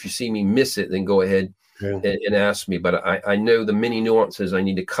 And if you see me miss it, then go ahead and ask me. But I know the many nuances I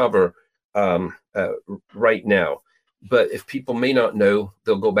need to cover right now. But if people may not know,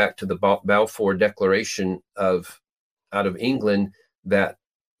 they'll go back to the Balfour Declaration of out of England that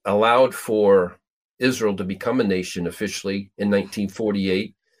allowed for Israel to become a nation officially in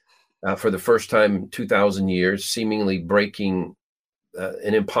 1948 for the first time in 2,000 years, seemingly breaking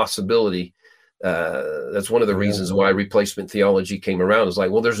an impossibility. That's one of the reasons why replacement theology came around. Is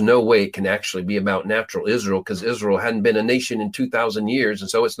like, well, there's no way it can actually be about natural Israel because Israel hadn't been a nation in 2,000 years. And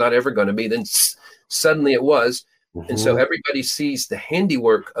so it's not ever going to be. Then suddenly it was. And so everybody sees the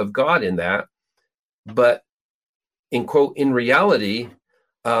handiwork of God in that. But in reality,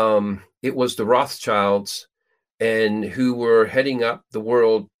 it was the Rothschilds and who were heading up the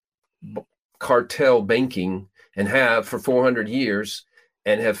world cartel banking and have for 400 years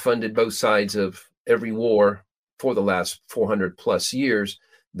and have funded both sides of every war for the last 400 plus years.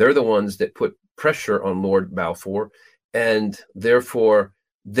 They're the ones that put pressure on Lord Balfour, and therefore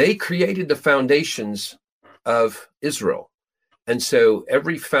they created the foundations of Israel. And so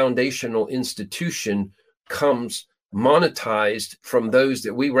every foundational institution comes monetized from those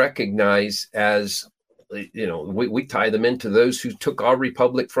that we recognize as, we tie them into those who took our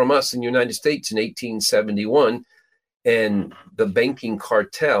republic from us in the United States in 1871 and the banking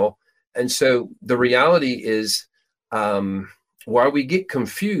cartel. And so the reality is why we get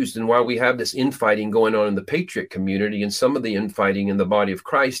confused and why we have this infighting going on in the patriot community and some of the infighting in the body of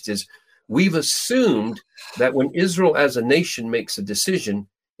Christ is we've assumed that when Israel as a nation makes a decision,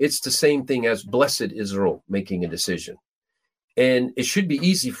 it's the same thing as blessed Israel making a decision. And it should be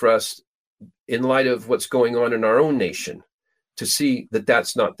easy for us, in light of what's going on in our own nation, to see that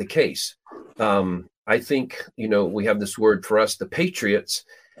that's not the case. I think, we have this word for us, the patriots,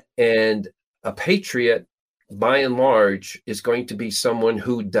 and a patriot, by and large, is going to be someone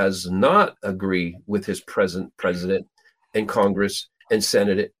who does not agree with his present president and Congress and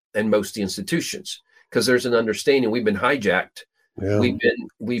Senate and most of the institutions, because there's an understanding we've been hijacked. Yeah.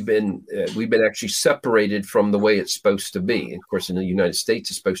 We've been actually separated from the way it's supposed to be. And of course, in the United States,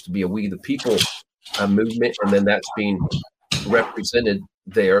 it's supposed to be a we the people movement, and then that's being represented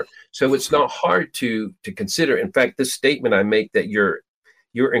there. So it's not hard to consider. In fact, this statement I make that you're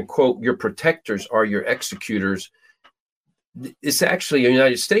in quote, your protectors are your executors. It's actually a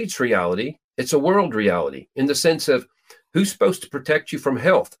United States reality. It's a world reality in the sense of who's supposed to protect you from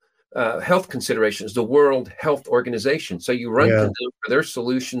health considerations, the World Health Organization. So you run to them for their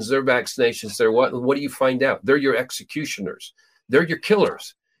solutions, their vaccinations, their what do you find out? They're your executioners. They're your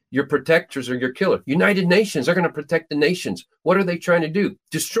killers. Your protectors are your killer. United Nations are going to protect the nations. What are they trying to do?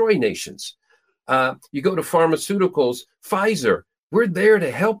 Destroy nations. You go to pharmaceuticals, Pfizer, we're there to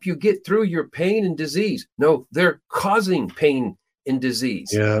help you get through your pain and disease. No, they're causing pain and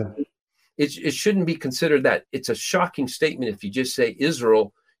disease. Yeah. It shouldn't be considered that. It's a shocking statement if you just say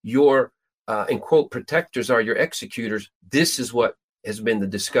Israel, your, in quote, protectors are your executors. This is what has been the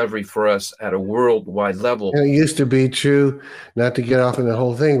discovery for us at a worldwide level. And it used to be true, not to get off on the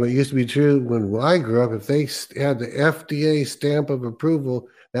whole thing, but it used to be true when I grew up, if they had the FDA stamp of approval,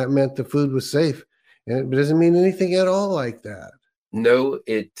 that meant the food was safe. And it doesn't mean anything at all like that. No,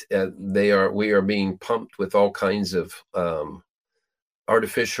 we are being pumped with all kinds of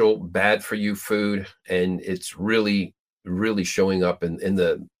artificial, bad for you food. And it's really, really showing up in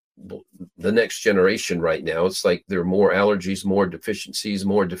the next generation right now. It's like there are more allergies, more deficiencies,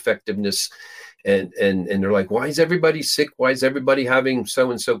 more defectiveness. And they're like, why is everybody sick? Why is everybody having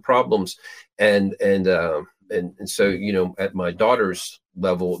so-and-so problems? And so, at my daughter's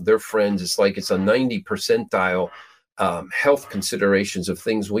level, their friends, it's like it's a 90 percentile health considerations of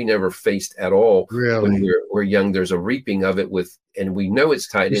things we never faced at all. Really? When we're young. There's a reaping of it and we know it's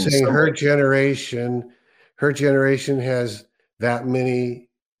tied in. Saying her generation has that many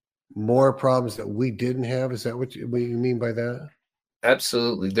more problems that we didn't have. Is that what you mean by that?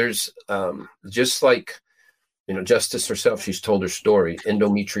 Absolutely. There's just like, Justice herself, she's told her story,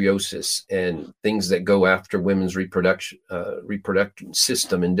 endometriosis and things that go after women's reproduction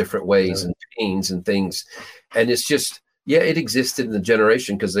system in different ways, and pains and things. And it's just, it existed in the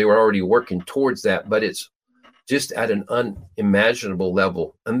generation because they were already working towards that, but it's just at an unimaginable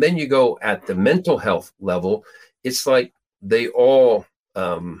level. And then you go at the mental health level, it's like they all,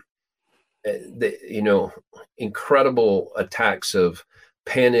 incredible attacks of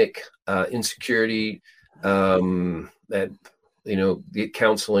panic, insecurity, that, get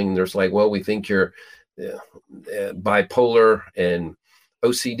counseling. There's like, well, we think you're bipolar and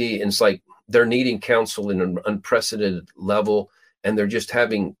OCD. And it's like they're needing counsel in an unprecedented level, and they're just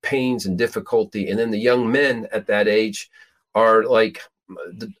having pains and difficulty. And then the young men at that age are like,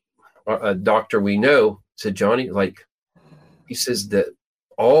 a doctor we know said, Johnny, he says that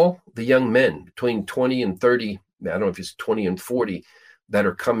all the young men between 20 and 30, I don't know if it's 20 and 40 that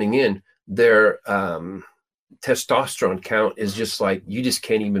are coming in, they're testosterone count is just like, you just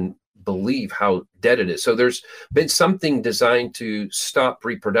can't even believe how dead it is. So there's been something designed to stop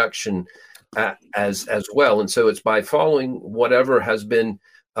reproduction as well. And so it's by following whatever has been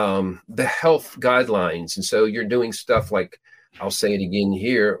the health guidelines. And so you're doing stuff like, I'll say it again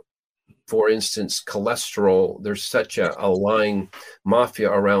here, for instance, cholesterol. There's such a lying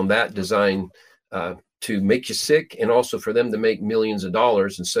mafia around that designed to make you sick, and also for them to make millions of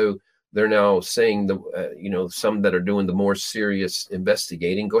dollars. And so they're now saying, some that are doing the more serious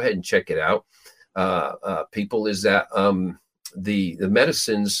investigating, go ahead and check it out. People, is that the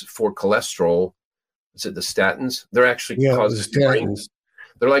medicines for cholesterol, is it the statins? They're actually causing statins.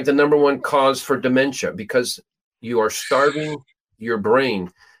 They're like the number one cause for dementia, because you are starving your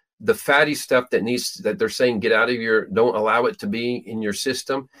brain. The fatty stuff that they're saying, get out of don't allow it to be in your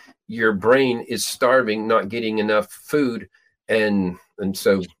system. Your brain is starving, not getting enough food. And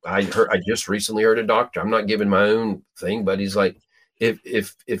so I just recently heard a doctor, I'm not giving my own thing, but he's like,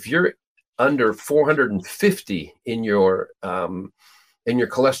 if you're under 450 in your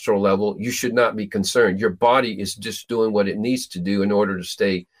cholesterol level, you should not be concerned. Your body is just doing what it needs to do in order to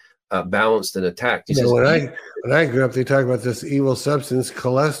stay balanced and attacked. He says, when I grew up, they talked about this evil substance,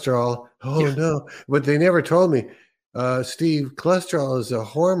 cholesterol. No, but they never told me, Steve, cholesterol is a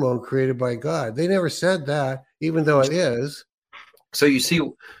hormone created by God. They never said that, even though it is. So you see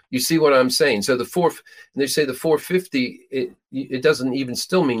what I'm saying. So they say the 450, it doesn't even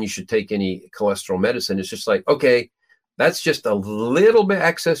still mean you should take any cholesterol medicine. It's just like, okay, that's just a little bit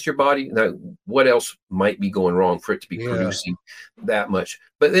access your body. Now, what else might be going wrong for it to be producing that much?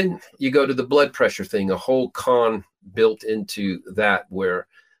 But then you go to the blood pressure thing, a whole con built into that, where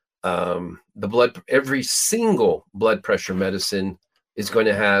every single blood pressure medicine is going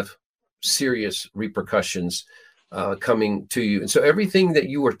to have serious repercussions coming to you. And so everything that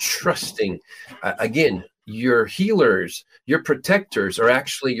you are trusting, again, your healers, your protectors are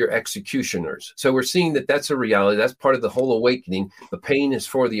actually your executioners. So we're seeing that that's a reality. That's part of the whole awakening. The pain is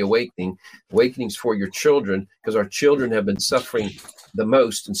for the awakening. Awakening is for your children, because our children have been suffering the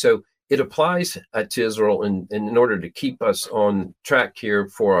most. And so it applies to Israel. And in order to keep us on track here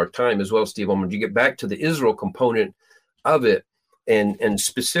for our time as well, Steve, I'm going to get back to the Israel component of it, and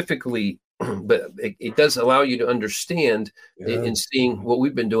specifically, but it does allow you to understand in seeing what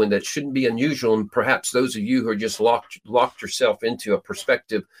we've been doing that shouldn't be unusual. And perhaps those of you who are just locked yourself into a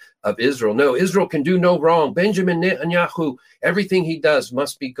perspective of Israel. No, Israel can do no wrong. Benjamin Netanyahu, everything he does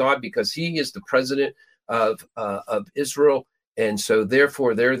must be God, because he is the president of Israel. And so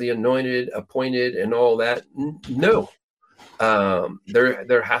therefore they're the anointed, appointed, and all that. No.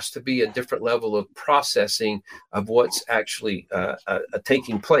 There has to be a different level of processing of what's actually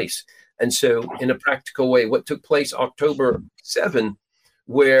taking place. And so in a practical way, what took place October 7,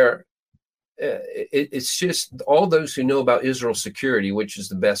 where it's just all those who know about Israel's security, which is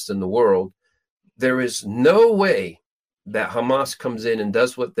the best in the world, there is no way that Hamas comes in and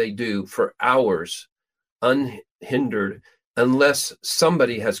does what they do for hours unhindered unless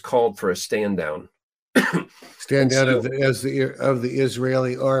somebody has called for a stand down. Stand down of the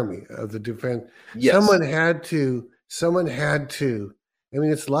Israeli army, of the defense. Yes. Someone had to. I mean,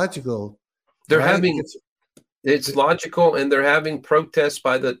 it's logical. They're having It's logical, and they're having protests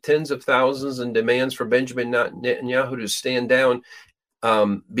by the tens of thousands and demands for Benjamin Netanyahu to stand down,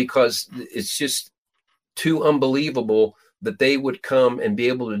 because it's just too unbelievable that they would come and be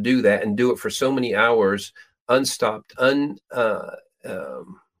able to do that and do it for so many hours unstopped,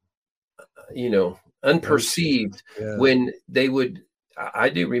 unperceived. Yeah. When they would. I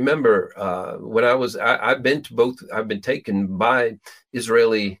do remember when I've been taken by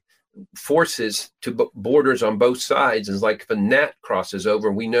Israeli forces to borders on both sides. And it's like if a gnat crosses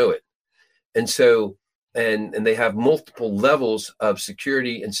over, we know it. And so, and they have multiple levels of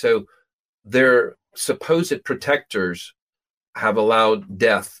security. And so their supposed protectors have allowed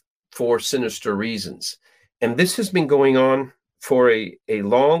death for sinister reasons. And this has been going on for a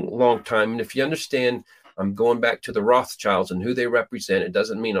long, long time. And if you understand, I'm going back to the Rothschilds and who they represent. It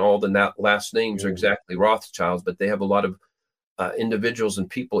doesn't mean all the last names are exactly Rothschilds, but they have a lot of individuals and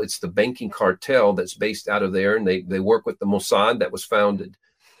people. It's the banking cartel that's based out of there, and they work with the Mossad that was founded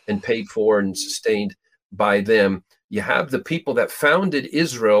and paid for and sustained by them. You have the people that founded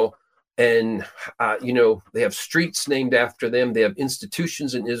Israel, and they have streets named after them. They have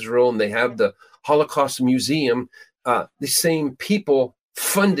institutions in Israel, and they have the Holocaust Museum. The same people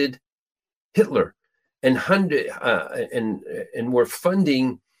funded Hitler and were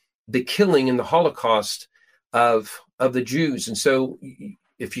funding the killing and the Holocaust of the Jews. And so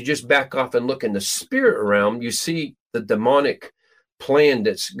if you just back off and look in the spirit realm, you see the demonic plan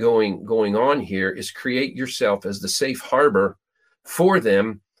that's going on here is create yourself as the safe harbor for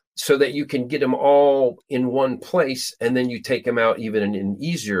them, so that you can get them all in one place, and then you take them out even in an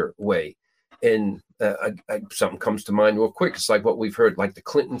easier way. And something comes to mind real quick. It's like what we've heard, like the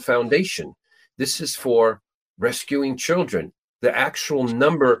Clinton Foundation. This is for rescuing children. The actual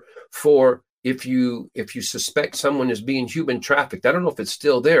number for if you suspect someone is being human trafficked, I don't know if it's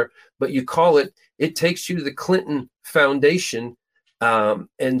still there, but you call it, it takes you to the Clinton Foundation.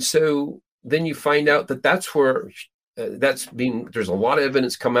 And so then you find out that that's where there's a lot of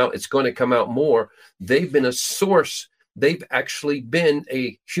evidence come out. It's going to come out more. They've been a source. They've actually been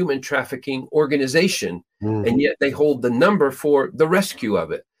a human trafficking organization, and yet they hold the number for the rescue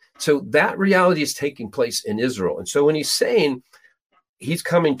of it. So that reality is taking place in Israel. And so when he's saying he's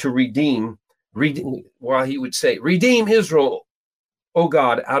coming to redeem, while he would say, redeem Israel, oh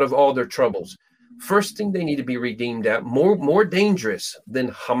God, out of all their troubles. First thing they need to be redeemed at, more dangerous than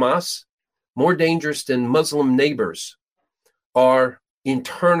Hamas, more dangerous than Muslim neighbors, are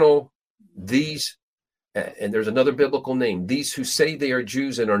internal, these, and there's another biblical name, these who say they are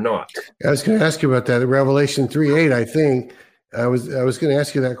Jews and are not. I was going to ask you about that. Revelation 3:8, I think. I was going to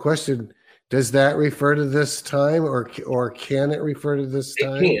ask you that question. Does that refer to this time, or can it refer to this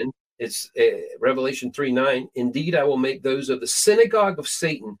time? It can. It's Revelation 3:9. Indeed, I will make those of the synagogue of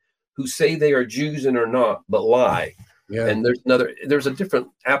Satan who say they are Jews and are not, but lie. Yeah. And there's a different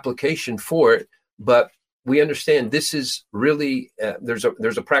application for it, but we understand this is really there's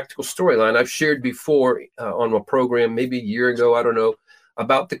a practical storyline I've shared before on a program maybe a year ago, I don't know,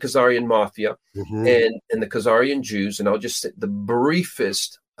 about the Khazarian mafia and the Khazarian Jews, and I'll just say the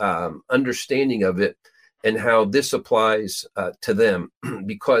briefest understanding of it and how this applies to them,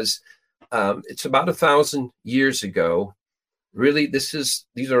 because it's about 1,000 years ago. Really, these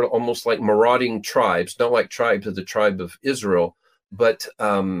are almost like marauding tribes, not like tribes of the tribe of Israel, but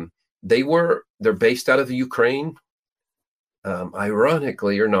they're based out of the Ukraine,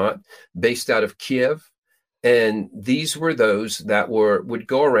 ironically or not, based out of Kiev. And these were those that would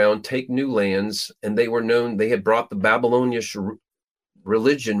go around, take new lands, and they were known, they had brought the Babylonian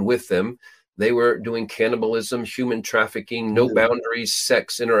religion with them. They were doing cannibalism, human trafficking, no boundaries,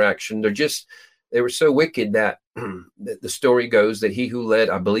 sex interaction. They were so wicked that the story goes that he who led,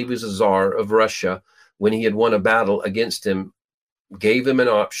 I believe he was a czar of Russia, when he had won a battle against him, gave him an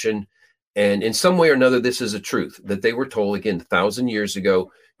option. And in some way or another, this is a truth that they were told, again, 1,000 years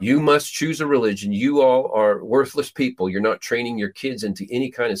ago, you must choose a religion. You all are worthless people. You're not training your kids into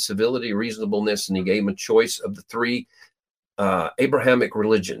any kind of civility, reasonableness. And he gave them a choice of the three Abrahamic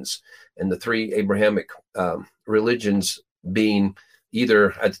religions, and the three Abrahamic religions being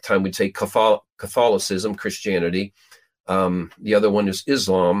either, at the time we'd say Catholicism, Christianity. The other one is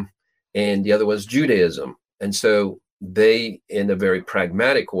Islam, and the other was Judaism. And so they, in a very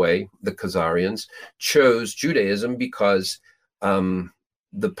pragmatic way, the Khazarians chose Judaism because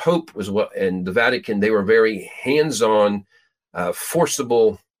the Pope and the Vatican, they were very hands-on,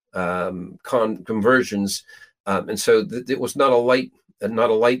 forcible conversions. And so it was not a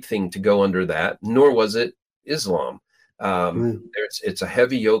light thing to go under that, nor was it Islam. It's a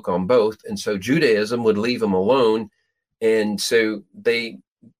heavy yoke on both, and so Judaism would leave them alone, and so they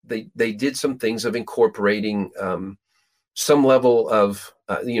did some things of incorporating some level of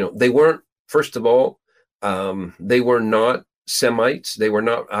they weren't, first of all, they were not Semites. They were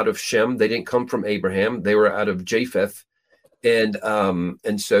not out of Shem. They didn't come from Abraham. They were out of Japheth, and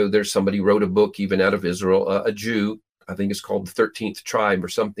so there's somebody wrote a book even out of Israel, a Jew. I think it's called the 13th tribe or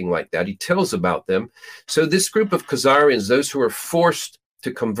something like that. He tells about them. So this group of Khazarians, those who are forced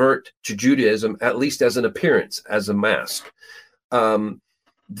to convert to Judaism, at least as an appearance, as a mask,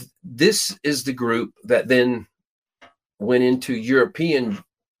 this is the group that then went into European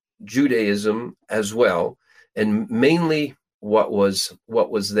Judaism as well, and mainly what was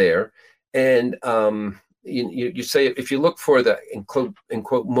there. And you say, if you look for the in quote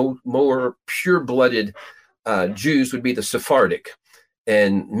more pure-blooded Jews would be the Sephardic,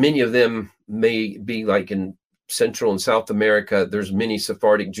 and many of them may be like in Central and South America. There's many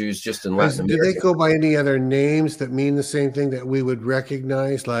Sephardic Jews just in Latin America. Do they go by any other names that mean the same thing that we would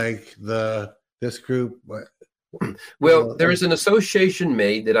recognize, like this group? Well, there is an association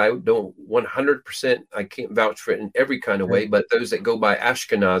made that I don't 100%, I can't vouch for it in every kind of way, but those that go by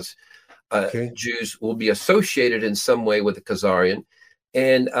Ashkenaz Jews will be associated in some way with the Khazarian.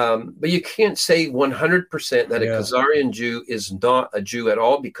 And but you can't say 100% that a Khazarian Jew is not a Jew at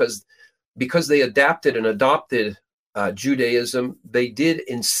all, because they adapted and adopted Judaism. They did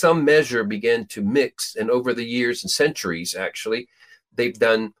in some measure begin to mix, and over the years and centuries, actually, they've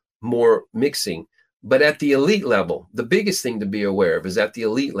done more mixing. But at the elite level, the biggest thing to be aware of is at the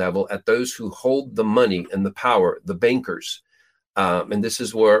elite level, at those who hold the money and the power, the bankers. And this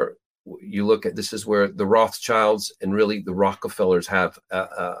is where you look at, this is where the Rothschilds and really the Rockefellers have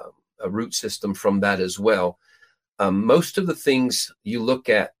a root system from that as well. Most of the things you look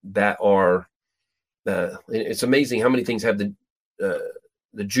at that are, it's amazing how many things have the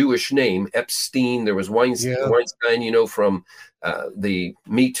Jewish name. Epstein, there was Weinstein, you know, from the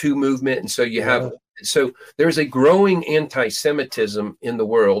Me Too movement. And so you have, so there's a growing anti-Semitism in the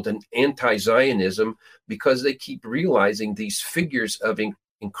world and anti-Zionism because they keep realizing these figures of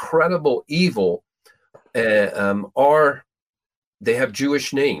incredible evil they have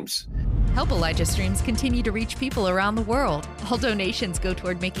Jewish names. Help Elijah Streams continue to reach people around the world. All donations go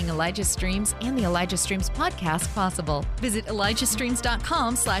toward making Elijah Streams and the Elijah Streams podcast possible. Visit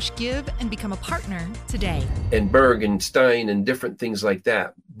ElijahStreams.com/give and become a partner today. And Berg and Stein and different things like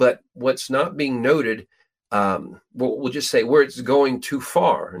that. But what's not being noted, we'll just say where it's going too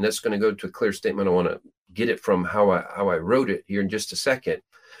far, and that's going to go to a clear statement. I want to get it from how I wrote it here in just a second.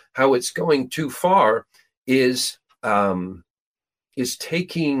 How it's going too far is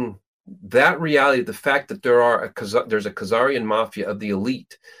taking that reality, the fact that there's a Khazarian mafia of the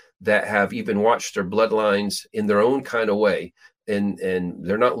elite that have even watched their bloodlines in their own kind of way, and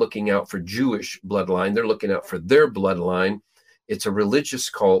they're not looking out for Jewish bloodline, they're looking out for their bloodline. It's a religious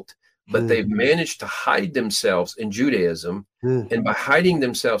cult, but they've managed to hide themselves in Judaism, and by hiding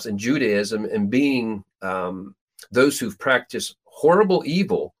themselves in Judaism and being those who've practiced horrible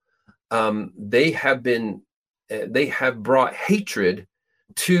evil, they have brought hatred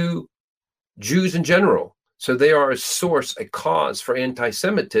to Jews in general. So they are a source, a cause for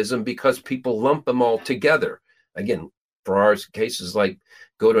anti-Semitism because people lump them all together. Again, for our cases, like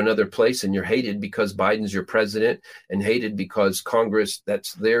go to another place and you're hated because Biden's your president, and hated because Congress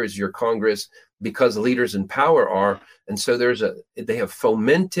that's there is your Congress, because leaders in power are. And so they have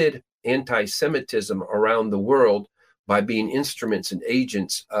fomented anti-Semitism around the world by being instruments and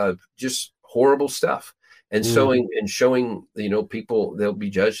agents of just horrible stuff. And showing, you know, people, they'll be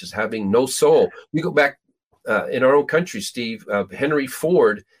judged as having no soul. We go back in our own country, Steve, Henry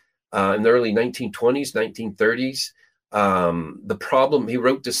Ford in the early 1920s, 1930s. The Problem, he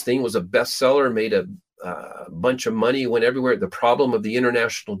wrote this thing, was a bestseller, made a bunch of money, went everywhere. The Problem of the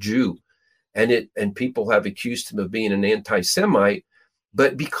International Jew. And people have accused him of being an anti-Semite.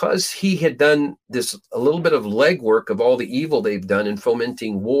 But because he had done a little bit of legwork of all the evil they've done in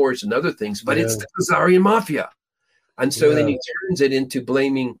fomenting wars and other things, but it's the Khazarian mafia. And so then he turns it into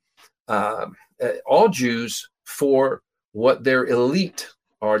blaming all Jews for what their elite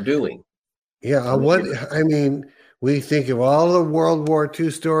are doing. Yeah, we think of all the World War II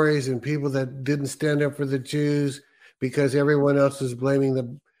stories and people that didn't stand up for the Jews because everyone else was blaming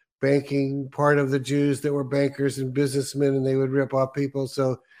the banking part of the Jews that were bankers and businessmen, and they would rip off people.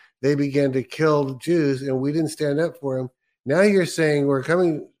 So they began to kill the Jews, and we didn't stand up for them. Now you're saying we're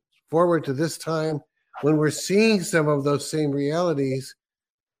coming forward to this time when we're seeing some of those same realities.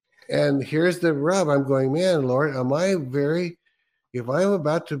 And here's the rub. I'm going, man, Lord, if I'm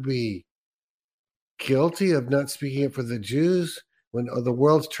about to be guilty of not speaking up for the Jews when the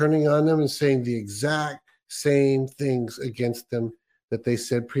world's turning on them and saying the exact same things against them that they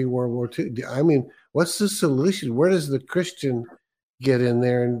said pre-World War II. I mean, what's the solution? Where does the Christian get in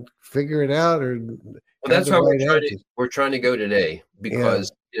there and figure it out? Or that's why we're trying to go today,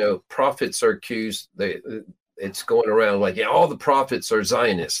 because you know, prophets are accused. It's going around like, all the prophets are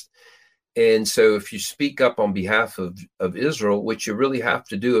Zionists. And so if you speak up on behalf of Israel, which you really have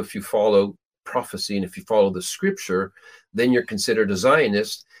to do if you follow prophecy and if you follow the scripture, then you're considered a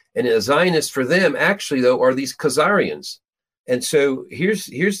Zionist. And a Zionist for them, actually, though, are these Khazarians. And so here's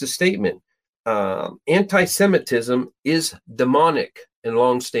the statement. Anti-Semitism is demonic and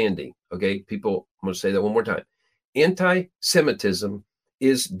long-standing. Okay, people, I'm going to say that one more time. Anti-Semitism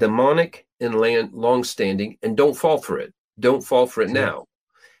is demonic and long-standing, and don't fall for it. Don't fall for it now.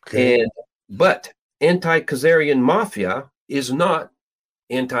 Okay. But anti-Khazarian mafia is not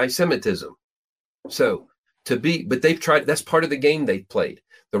anti-Semitism. So but they've tried, that's part of the game they've played.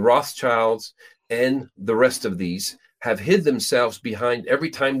 The Rothschilds and the rest of these have hid themselves behind, every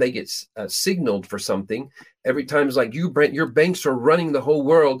time they get signaled for something, every time it's like, your banks are running the whole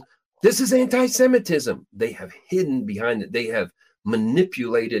world. This is anti-Semitism. They have hidden behind it. They have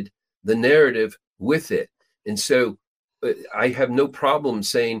manipulated the narrative with it. And so I have no problem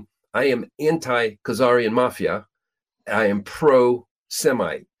saying I am anti-Khazarian mafia. I am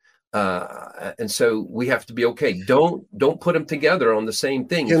pro-Semite. And so we have to be okay. Don't put them together on the same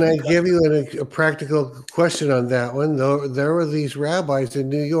thing. Can I give you a practical question on that one? Though there were these rabbis in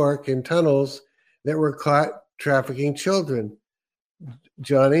New York in tunnels that were caught trafficking children.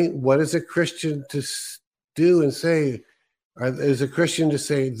 Johnny, what is a Christian to do and say? Is a Christian to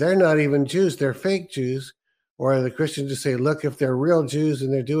say they're not even Jews, they're fake Jews? Or are the Christian to say, look, if they're real Jews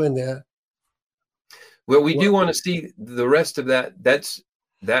and they're doing that? Well, we do want to see the rest of that.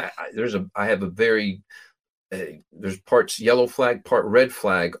 I have a very, there's parts yellow flag, part red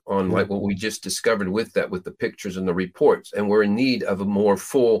flag on like what we just discovered with that, with the pictures and the reports. And we're in need of a more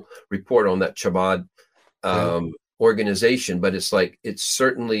full report on that Chabad organization. But it's like, it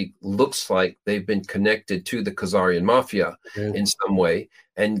certainly looks like they've been connected to the Khazarian mafia in some way.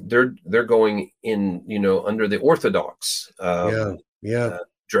 And they're going in, under the Orthodox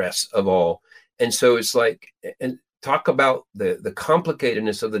dress of all. And so it's like, and talk about the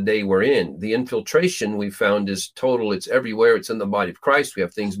complicatedness of the day we're in. The infiltration we found is total. It's everywhere. It's in the body of Christ. We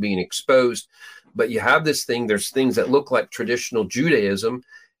have things being exposed, but you have this thing. There's things that look like traditional Judaism,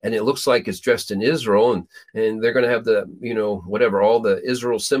 and it looks like it's dressed in Israel, and they're going to have the, whatever, all the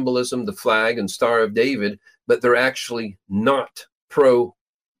Israel symbolism, the flag and Star of David, but they're actually not pro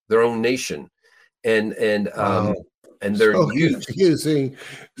their own nation. And they're so used. Confusing.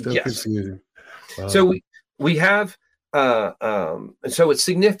 Confusing. Wow. So we have, and so it's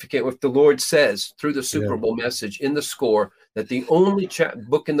significant if the Lord says through the Super Bowl message in the score that the only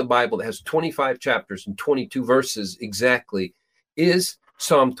book in the Bible that has 25 chapters and 22 verses exactly is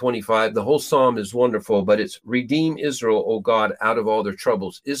Psalm 25. The whole Psalm is wonderful, but it's redeem Israel, O God, out of all their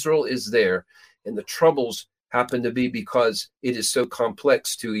troubles. Israel is there, and the troubles happen to be because it is so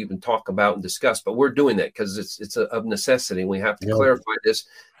complex to even talk about and discuss. But we're doing that because it's of necessity. We have to clarify this.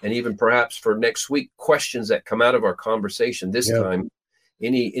 And even perhaps for next week, questions that come out of our conversation this time,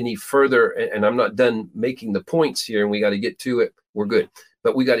 any further, and I'm not done making the points here, and we got to get to it. We're good.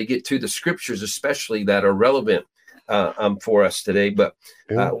 But we got to get to the scriptures, especially that are relevant for us today. But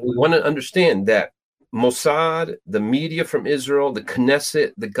we want to understand that Mossad, the media from Israel, the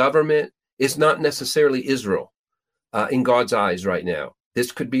Knesset, the government, is not necessarily Israel in God's eyes right now.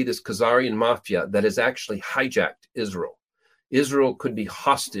 This could be this Khazarian mafia that has actually hijacked Israel. Israel could be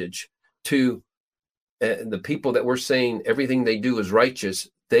hostage to the people that we're saying everything they do is righteous.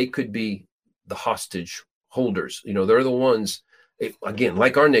 They could be the hostage holders. They're the ones, again,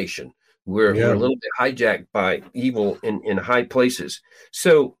 like our nation, we're a little bit hijacked by evil in high places.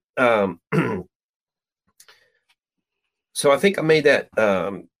 So, so I think I made that,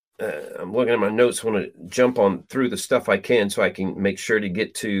 I'm looking at my notes. I want to jump on through the stuff I can so I can make sure to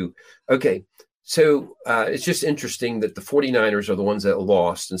get to, okay. So it's just interesting that the 49ers are the ones that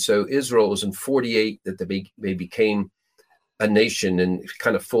lost. And so Israel was in 48 that they became a nation and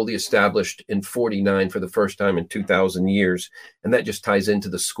kind of fully established in 49 for the first time in 2,000 years. And that just ties into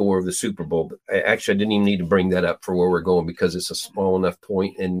the score of the Super Bowl. But I didn't even need to bring that up for where we're going because it's a small enough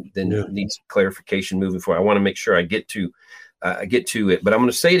point and then it needs clarification moving forward. I want to make sure I get to it. But I'm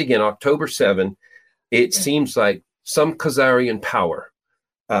going to say it again, October 7, it seems like some Khazarian power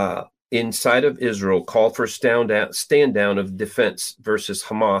inside of Israel called for a stand down of defense versus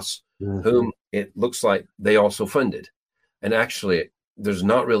Hamas, whom it looks like they also funded. And actually, there's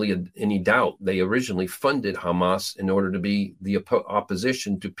not really any doubt they originally funded Hamas in order to be the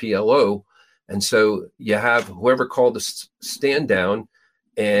opposition to PLO. And so you have whoever called the stand down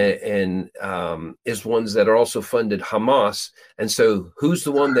and is ones that are also funded Hamas. And so who's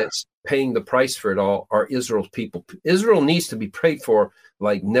the one that's paying the price for it all are Israel's people. Israel needs to be prayed for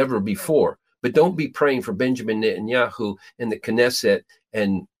like never before, but don't be praying for Benjamin Netanyahu and the Knesset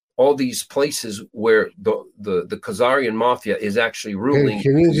and all these places where the Khazarian mafia is actually ruling. Hey,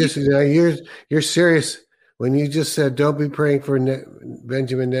 can you just, you're serious when you just said, don't be praying for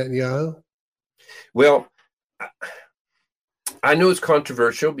Benjamin Netanyahu? Well, I know it's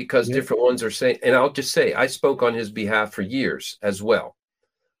controversial because different ones are saying, and I'll just say, I spoke on his behalf for years as well.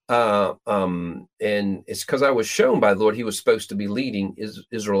 And it's because I was shown by the Lord he was supposed to be leading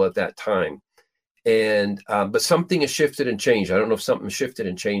Israel at that time. And but something has shifted and changed. I don't know if something shifted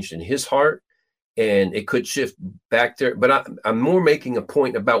and changed in his heart, and it could shift back there. But I'm more making a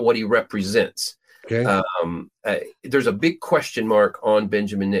point about what he represents. Okay. There's a big question mark on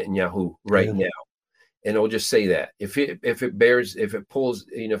Benjamin Netanyahu right now. And I'll just say that if it pulls,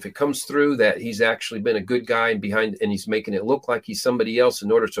 if it comes through that he's actually been a good guy and he's making it look like he's somebody else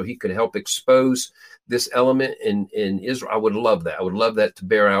in order so he could help expose this element in Israel, I would love that. I would love that to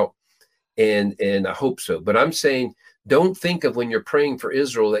bear out. And I hope so. But I'm saying, don't think of when you're praying for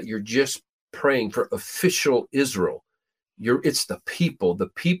Israel that you're just praying for official Israel. It's the people. The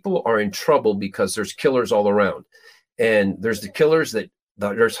people are in trouble because there's killers all around. And there's the killers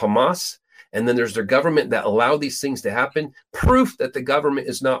there's Hamas. And then there's their government that allowed these things to happen. Proof that the government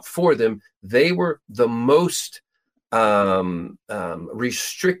is not for them. They were the most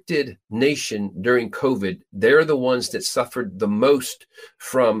restricted nation during COVID. They're the ones that suffered the most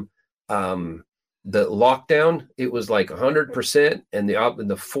from the lockdown. It was like 100%, and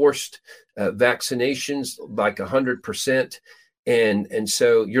the forced vaccinations like 100%. And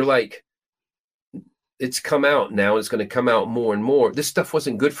so you're like, it's come out now. It's going to come out more and more. This stuff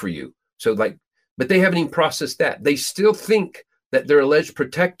wasn't good for you. So like, but they haven't even processed that. They still think that their alleged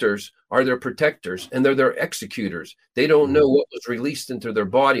protectors are their protectors and they're their executors. They don't know what was released into their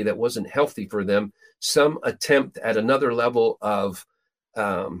body that wasn't healthy for them. Some attempt at another level of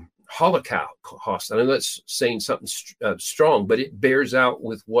Holocaust. I know that's saying something strong, but it bears out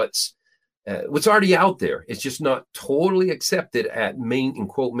with what's already out there. It's just not totally accepted at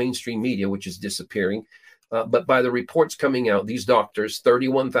mainstream media, which is disappearing. But by the reports coming out, these doctors,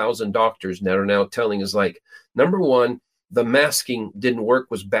 31,000 doctors that are now telling us, like, number one, the masking didn't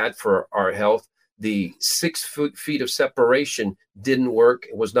work, was bad for our health. The 6 feet of separation didn't work.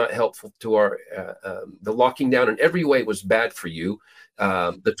 It was not helpful to our, the locking down in every way was bad for you.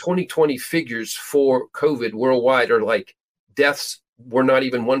 The 2020 figures for COVID worldwide are like deaths were not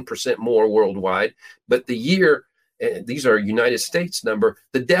even 1% more worldwide. But the year, these are United States number,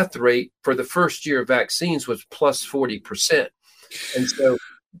 the death rate for the first year of vaccines was plus 40%. And so,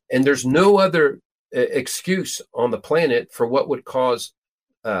 and there's no other excuse on the planet for what would cause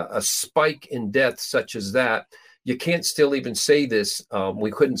a spike in death such as that. You can't still even say this. We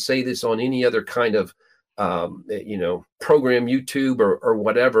couldn't say this on any other kind of, program, YouTube or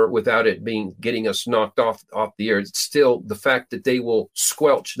whatever, without it getting us knocked off the air. It's still the fact that they will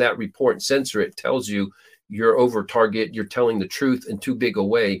squelch that report and censor it tells you you're over target, you're telling the truth in too big a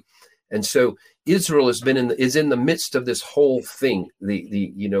way. And so Israel is in the midst of this whole thing.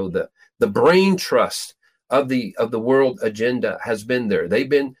 The brain trust of the world agenda has been there. They've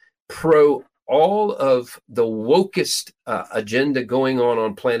been pro all of the wokest agenda going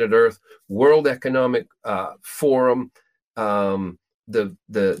on planet Earth, World Economic Forum, the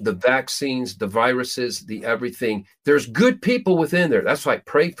vaccines, the viruses, the everything. There's good people within there. That's why I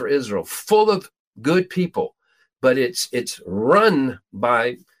pray for Israel, full of good people, but it's run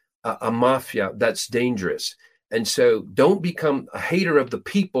by a mafia that's dangerous. And so don't become a hater of the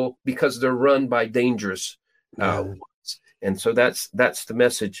people because they're run by dangerous ones. And so that's the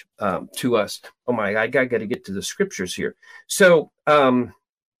message to us. Oh my, I got to get to the scriptures here. So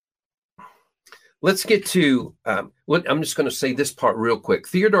let's get to I'm just going to say this part real quick.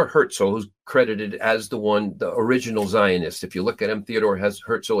 Theodor Herzl, who's credited as the original Zionist. If you look at him, Theodor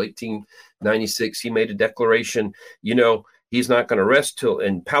Herzl, 1896, he made a declaration, he's not going to rest till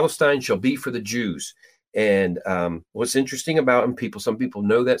in Palestine shall be for the Jews. And what's interesting about him, some people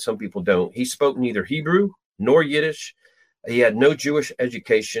know that, some people don't. He spoke neither Hebrew nor Yiddish. He had no Jewish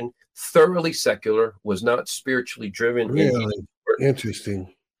education, thoroughly secular, was not spiritually driven. Really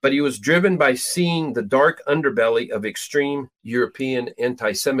interesting. But he was driven by seeing the dark underbelly of extreme European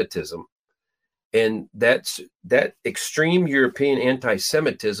anti-Semitism. And that extreme European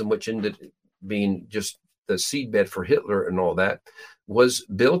anti-Semitism, which ended up being just the seedbed for Hitler and all that, was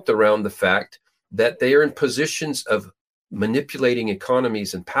built around the fact that they are in positions of manipulating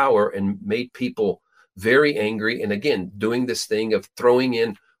economies and power and made people very angry. And again, doing this thing of throwing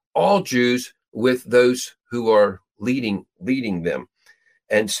in all Jews with those who are leading them.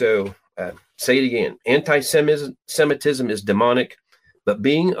 And so, say it again, anti-Semitism is demonic, but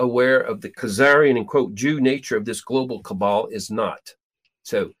being aware of the Khazarian and quote Jew nature of this global cabal is not.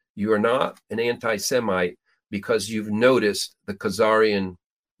 So you are not an anti-Semite because you've noticed the Khazarian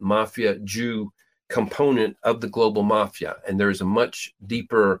mafia Jew component of the global mafia. And there's a much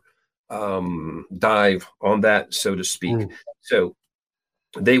deeper dive on that, so to speak. So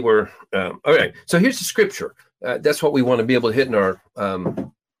they were all right. So here's the scripture. That's what we want to be able to hit in our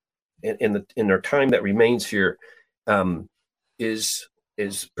in our time that remains here. Is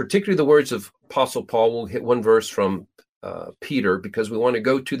particularly the words of Apostle Paul. We'll hit one verse from Peter because we want to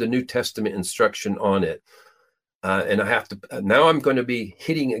go to the New Testament instruction on it. And I have to now. I'm going to be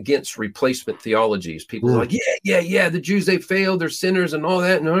hitting against replacement theologies. People are like, yeah, the Jews, they failed, they're sinners and all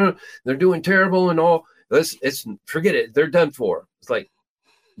that. No, they're doing terrible and all. It's forget it. They're done for. It's like,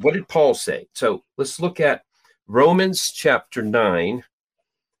 what did Paul say? So let's look at Romans chapter 9,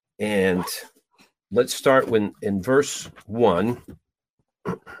 and let's start in verse 1.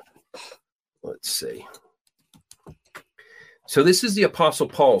 Let's see. So this is the Apostle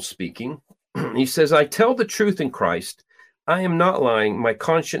Paul speaking. He says, I tell the truth in Christ. I am not lying. My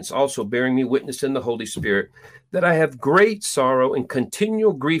conscience also bearing me witness in the Holy Spirit that I have great sorrow and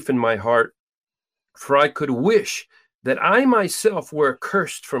continual grief in my heart For I could wish that I myself were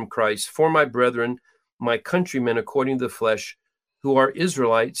accursed from Christ for my brethren, my countrymen according to the flesh, who are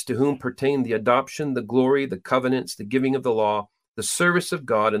Israelites, to whom pertain the adoption, the glory, the covenants, the giving of the law, the service of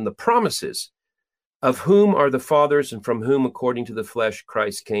God, and the promises, of whom are the fathers, and from whom, according to the flesh,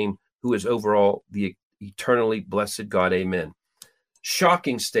 Christ came, who is over all, the eternally blessed God. Amen.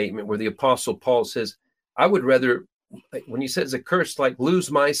 Shocking statement where the Apostle Paul says, I would rather, when he says a curse, like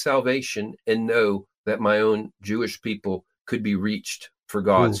lose my salvation and know that my own Jewish people could be reached for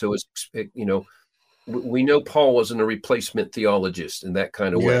God. So it's, we know Paul wasn't a replacement theologist in that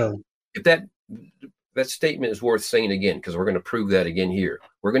kind of way. If that statement is worth saying again, because we're going to prove that again here.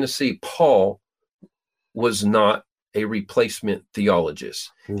 We're going to see Paul was not a replacement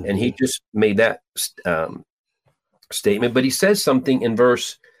theologist. And he just made that statement. But he says something in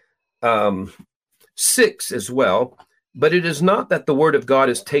verse 6 as well. But it is not that the word of God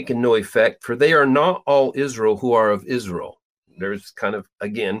has taken no effect, for they are not all Israel who are of Israel. There's kind of,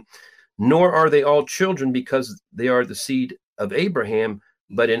 again, nor are they all children, because they are the seed of Abraham.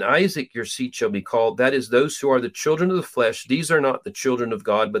 But in Isaac your seed shall be called. That is, those who are the children of the flesh. These are not the children of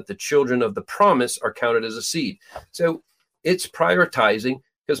God, but the children of the promise are counted as a seed. So it's prioritizing,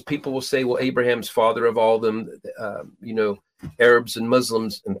 because people will say, well, Abraham's father of all them, Arabs and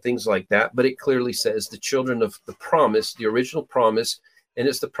Muslims and things like that. But it clearly says the children of the promise, the original promise, and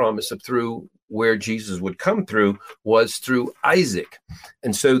it's the promise of through where Jesus would come through was through Isaac.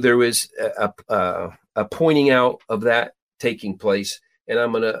 And so there was a pointing out of that taking place. And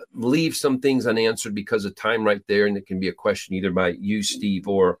I'm going to leave some things unanswered because of time right there. And it can be a question either by you, Steve,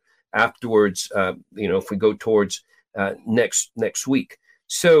 or afterwards, if we go towards next week.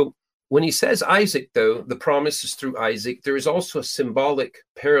 So when he says Isaac, though, the promise is through Isaac. There is also a symbolic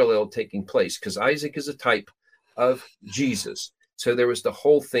parallel taking place, because Isaac is a type of Jesus. So there was the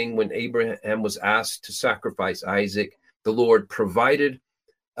whole thing when Abraham was asked to sacrifice Isaac, the Lord provided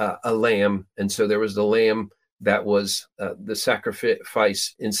a lamb. And so there was the lamb that was the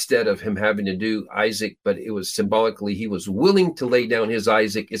sacrifice instead of him having to do Isaac, but it was symbolically, he was willing to lay down his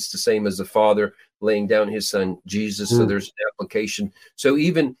Isaac. It's the same as the father laying down his son, Jesus. So there's an application. So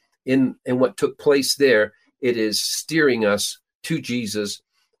even in what took place there, it is steering us to Jesus.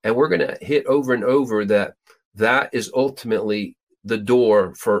 And we're going to hit over and over that is ultimately the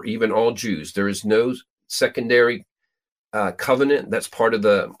door for even all Jews. There is no secondary covenant that's part of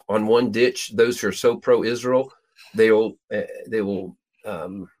the on one ditch. Those who are so pro-Israel, they will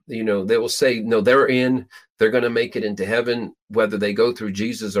say no, they're going to make it into heaven whether they go through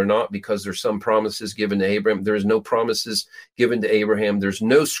Jesus or not, because there's some promises given to Abraham. There is no promises given to Abraham. There's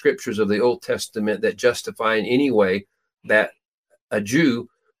no scriptures of the Old Testament that justify in any way that a Jew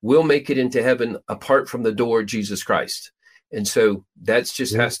will make it into heaven apart from the door Jesus Christ. And so that's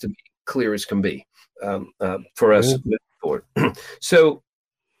just has to be clear as can be for us. Forward. So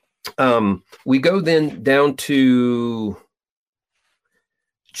we go then down to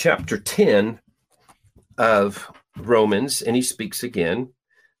chapter 10 of Romans, and he speaks again.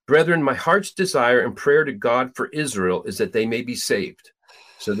 Brethren, my heart's desire and prayer to God for Israel is that they may be saved.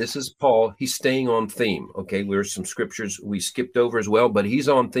 So this is Paul. He's staying on theme. Okay, there's some scriptures we skipped over as well, but he's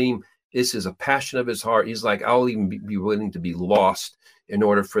on theme. This is a passion of his heart. He's like, I'll even be willing to be lost in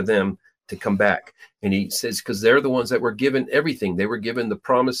order for them to come back. And he says, because they're the ones that were given everything. They were given the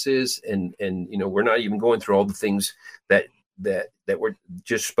promises, and we're not even going through all the things that were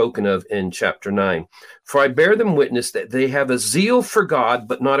just spoken of in chapter 9. For I bear them witness that they have a zeal for God,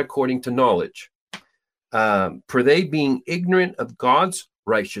 but not according to knowledge. For they, being ignorant of God's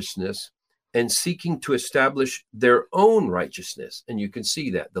righteousness and seeking to establish their own righteousness. And you can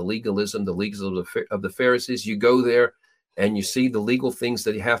see that the legalism of the Pharisees. You go there and you see the legal things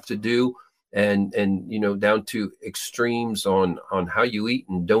that you have to do, and down to extremes on how you eat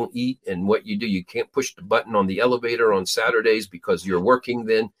and don't eat and what you do. You can't push the button on the elevator on Saturdays because you're working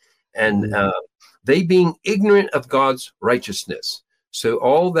then. And they, being ignorant of God's righteousness. So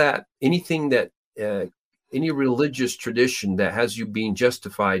all that, anything that, any religious tradition that has you being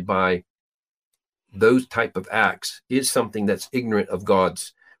justified by those type of acts is something that's ignorant of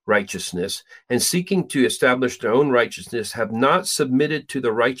God's righteousness, and seeking to establish their own righteousness, have not submitted to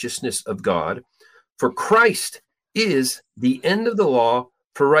the righteousness of God. For Christ is the end of the law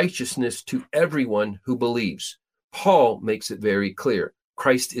for righteousness to everyone who believes. Paul makes it very clear.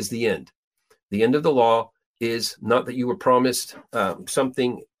 Christ is the end. The end of the law is not that you were promised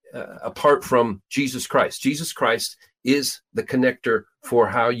something apart from Jesus Christ. Jesus Christ is the connector for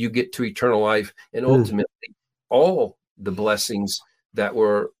how you get to eternal life, and ultimately all the blessings that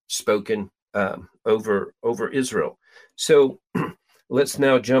were spoken over Israel. So let's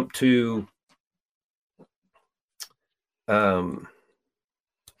now jump to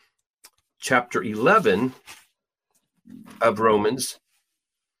chapter 11 of Romans.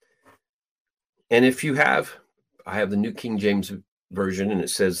 And if you have, I have the New King James Version, and it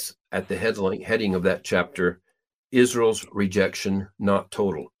says at the heading of that chapter, Israel's rejection not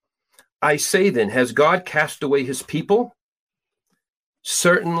total. I say then, has God cast away his people?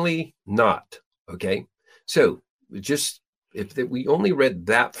 Certainly not. Okay. So just if we only read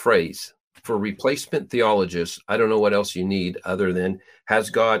that phrase for replacement theologists, I don't know what else you need other than, has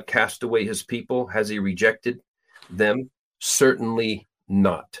God cast away his people? Has he rejected them? Certainly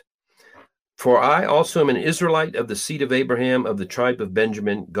not. For I also am an Israelite of the seed of Abraham, of the tribe of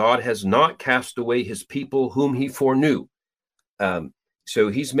Benjamin. God has not cast away his people whom he foreknew. So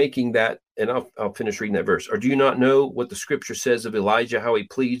he's making that, and I'll finish reading that verse. Or do you not know what the scripture says of Elijah, how he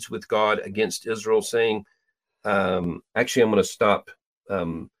pleads with God against Israel, saying, actually, I'm going to stop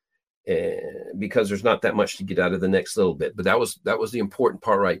because there's not that much to get out of the next little bit. But that was the important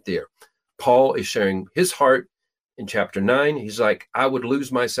part right there. Paul is sharing his heart. In chapter 9, he's like, I would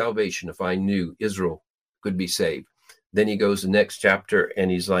lose my salvation if I knew Israel could be saved. Then he goes to the next chapter and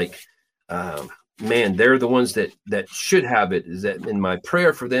he's like, man, they're the ones that should have it. Is that, and my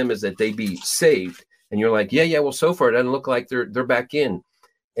prayer for them is that they be saved. And you're like, yeah, well, so far it doesn't look like they're back in.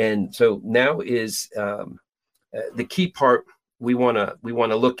 And so now is the key part we want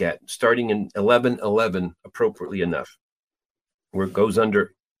to look at, starting in 11:11, appropriately enough, where it goes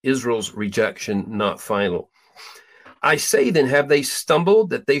under Israel's rejection not final. I say then, have they stumbled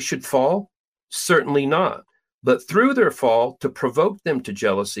that they should fall? Certainly not. But through their fall, to provoke them to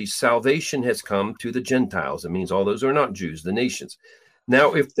jealousy, salvation has come to the Gentiles. It means all those who are not Jews, the nations.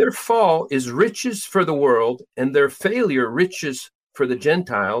 Now, if their fall is riches for the world and their failure riches for the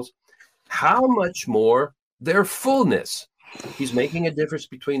Gentiles, how much more their fullness? He's making a difference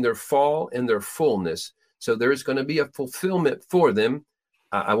between their fall and their fullness. So there's going to be a fulfillment for them.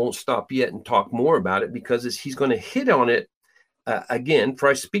 I won't stop yet and talk more about it, because he's going to hit on it again. For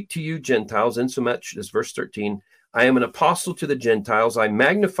I speak to you, Gentiles, insomuch as verse 13, I am an apostle to the Gentiles. I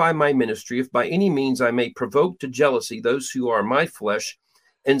magnify my ministry, if by any means I may provoke to jealousy those who are my flesh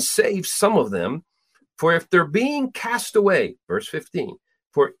and save some of them. For if they're being cast away, verse 15,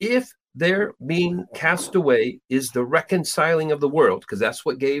 for if they're being cast away is the reconciling of the world, because that's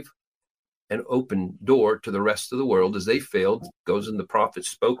what gave an open door to the rest of the world as they failed. Goes in the prophets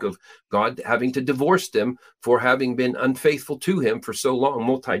spoke of God having to divorce them for having been unfaithful to him for so long,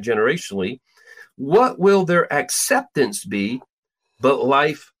 multi-generationally. What will their acceptance be but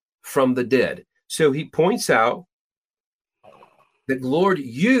life from the dead? So he points out that the Lord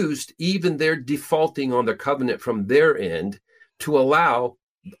used even their defaulting on their covenant from their end to allow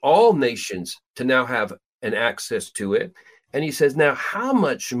all nations to now have an access to it. And he says, now, how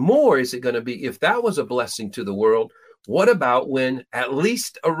much more is it going to be if that was a blessing to the world? What about when at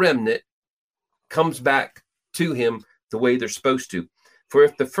least a remnant comes back to him the way they're supposed to? For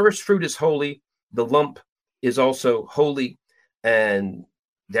if the first fruit is holy, the lump is also holy. And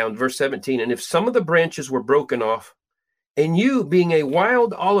down verse 17, and if some of the branches were broken off, and you, being a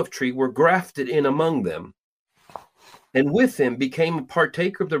wild olive tree, were grafted in among them, and with him became a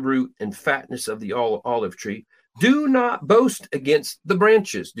partaker of the root and fatness of the olive tree, do not boast against the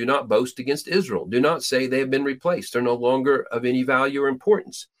branches. Do not boast against Israel. Do not say they have been replaced. They're no longer of any value or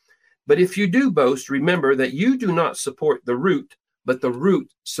importance. But if you do boast, remember that you do not support the root, but the root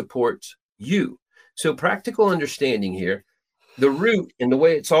supports you. So practical understanding here, the root and the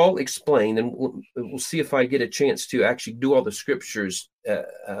way it's all explained, and we'll see if I get a chance to actually do all the scriptures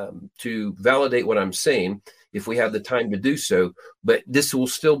to validate what I'm saying, if we have the time to do so, but this will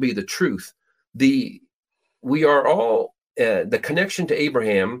still be the truth. We are all, the connection to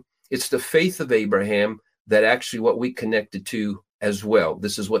Abraham, it's the faith of Abraham that actually what we connected to as well.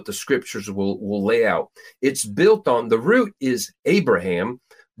 This is what the scriptures will lay out. It's built on, the root is Abraham,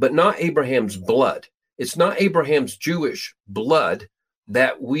 but not Abraham's blood. It's not Abraham's Jewish blood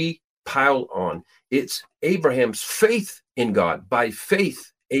that we pile on. It's Abraham's faith in God. By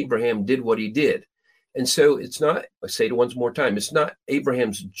faith, Abraham did what he did. And so it's not, I say it once more time, it's not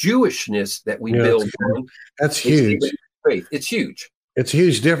Abraham's Jewishness that we build on. That's huge. Faith. It's huge. It's a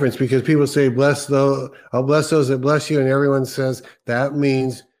huge difference, because people say, I'll bless those that bless you. And everyone says that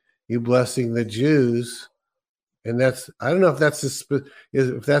means you blessing the Jews. And that's, I don't know if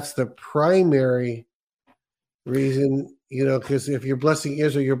that's the primary reason, because if you're blessing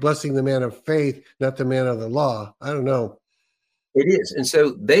Israel, you're blessing the man of faith, not the man of the law. I don't know. It is. And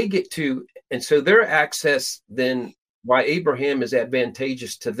so they get to, and so their access then, why Abraham is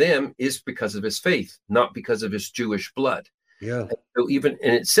advantageous to them is because of his faith, not because of his Jewish blood. Yeah. And so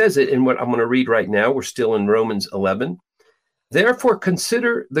and it says it in what I'm going to read right now. We're still in Romans 11. Therefore,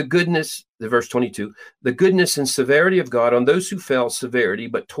 consider the goodness, the verse 22, the goodness and severity of God on those who fell, severity,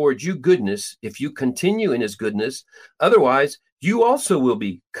 but towards you goodness, if you continue in his goodness. Otherwise, you also will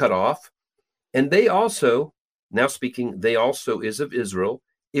be cut off. And they also, now speaking, they also is of Israel,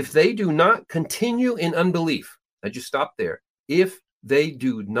 if they do not continue in unbelief. I just stop there. If they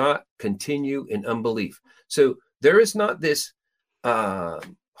do not continue in unbelief. So there is not this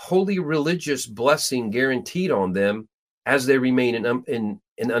holy religious blessing guaranteed on them as they remain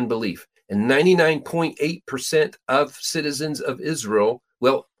in unbelief. And 99.8% of citizens of Israel,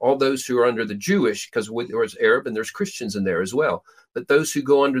 well, all those who are under the Jewish, because there's Arab and there's Christians in there as well, but those who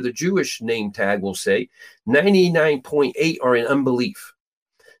go under the Jewish name tag will say 99.8 are in unbelief.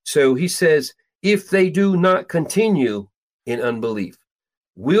 So he says, if they do not continue in unbelief,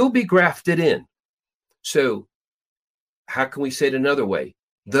 will be grafted in. So how can we say it another way?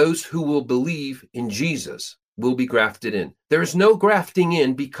 Those who will believe in Jesus will be grafted in. There's no grafting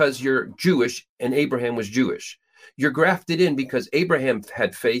in because you're Jewish and Abraham was Jewish. You're grafted in because Abraham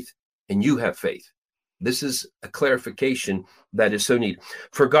had faith and you have faith. This is a clarification that is so needed.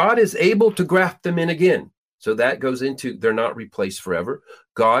 For God is able to graft them in again. So that goes into they're not replaced forever.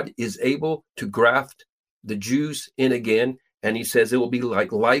 God is able to graft the Jews in again. And he says it will be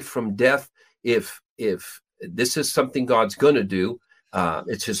like life from death if this is something God's going to do.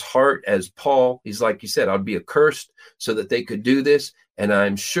 It's his heart, as Paul, he's like he said, I'd be accursed so that they could do this. And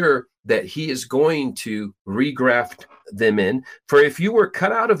I'm sure that he is going to regraft them in. For if you were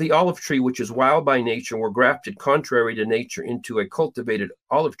cut out of the olive tree, which is wild by nature, and were grafted contrary to nature into a cultivated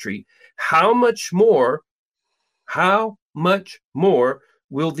olive tree, how much more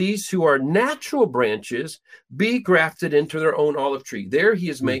will these who are natural branches be grafted into their own olive tree? There he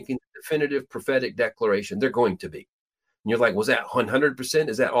is making the definitive prophetic declaration. They're going to be. And you're like, was that 100%?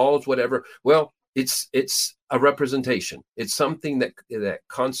 Is that all? Whatever. Well, it's a representation. It's something that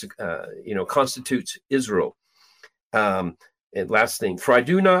constitutes Israel. And last thing, for I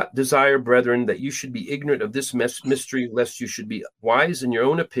do not desire, brethren, that you should be ignorant of this mystery, lest you should be wise in your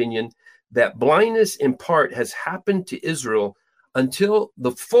own opinion, that blindness in part has happened to Israel until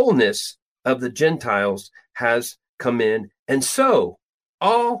the fullness of the Gentiles has come in. And so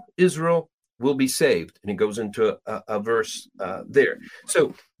all Israel will be saved. And it goes into a verse there.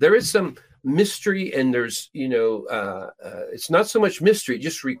 So there is some mystery, and there's, it's not so much mystery. It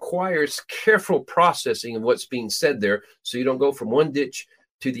just requires careful processing of what's being said there, so you don't go from one ditch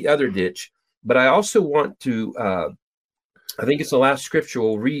to the other ditch. But I also want to, I think it's the last scripture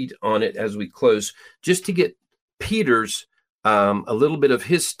we'll read on it as we close, just to get Peter's, a little bit of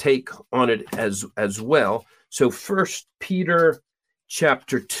his take on it as well. So 1 Peter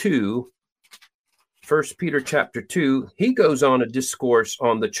chapter 2, he goes on a discourse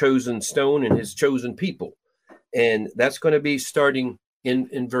on the chosen stone and his chosen people. And that's going to be starting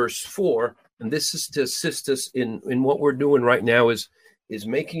in verse 4. And this is to assist us in what we're doing right now is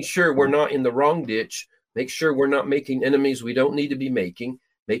making sure we're not in the wrong ditch, make sure we're not making enemies we don't need to be making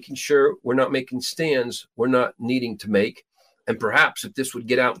sure we're not making stands we're not needing to make. And perhaps if this would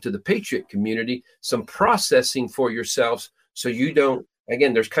get out to the Patriot community, some processing for yourselves so you don't.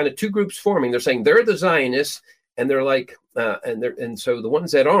 Again, there's kind of two groups forming. They're saying they're the Zionists, and they're like, and so the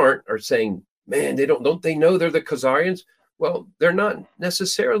ones that aren't are saying, man, don't they know they're the Khazarians? Well, they're not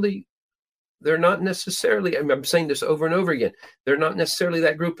necessarily. I'm saying this over and over again. They're not necessarily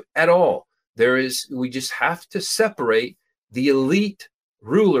that group at all. We just have to separate the elite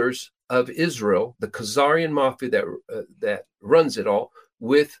rulers of Israel, the Khazarian mafia that runs it all,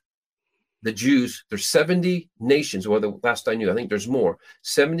 with the Jews. There's 70 nations, or the last I knew, I think there's more.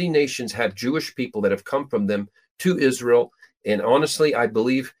 70 nations have Jewish people that have come from them to Israel. And honestly, I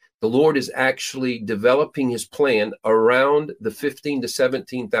believe the Lord is actually developing his plan around the 15 to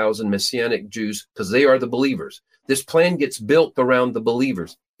 17,000 Messianic Jews, because they are the believers. This plan gets built around the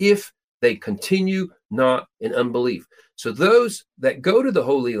believers if they continue not in unbelief. So those that go to the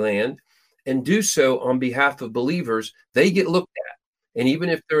Holy Land and do so on behalf of believers, they get looked at. And even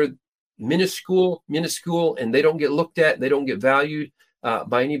if they're minuscule, and they don't get looked at, they don't get valued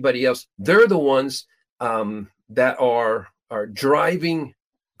by anybody else, they're the ones that are driving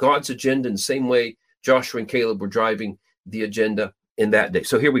God's agenda in the same way Joshua and Caleb were driving the agenda in that day.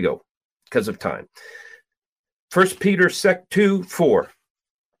 So here we go, because of time. 1 Peter 2:4.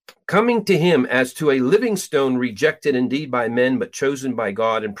 Coming to him as to a living stone, rejected indeed by men, but chosen by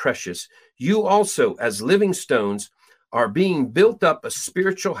God and precious, you also, as living stones, are being built up a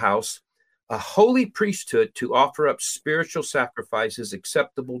spiritual house, a holy priesthood, to offer up spiritual sacrifices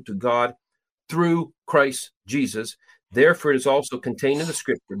acceptable to God through Christ Jesus. Therefore, it is also contained in the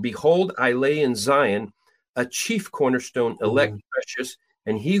scripture, behold, I lay in Zion a chief cornerstone, elect, precious,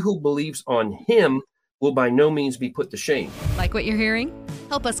 and he who believes on him will by no means be put to shame. Like what you're hearing?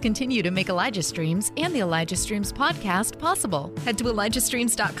 Help us continue to make Elijah Streams and the Elijah Streams podcast possible. Head to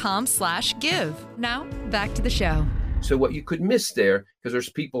ElijahStreams.com/give. Now, back to the show. So what you could miss there, because there's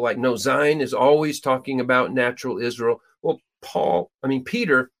people like, no, Zion is always talking about natural Israel. Well,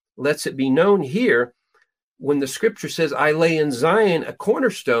 Peter lets it be known here, when the scripture says, I lay in Zion a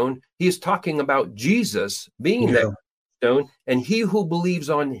cornerstone, he is talking about Jesus being that cornerstone, and he who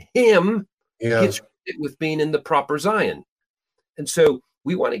believes on him gets it with being in the proper Zion. And so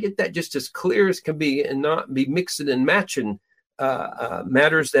we want to get that just as clear as can be and not be mixing and matching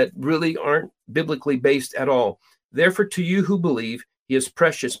matters that really aren't biblically based at all. Therefore, to you who believe, he is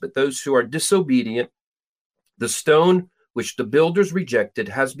precious, but those who are disobedient, the stone which the builders rejected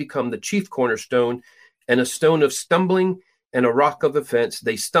has become the chief cornerstone, and a stone of stumbling and a rock of offense.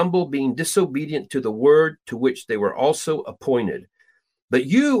 They stumble, being disobedient to the word to which they were also appointed. But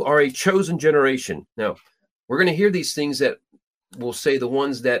you are a chosen generation. Now, we're going to hear these things that will say the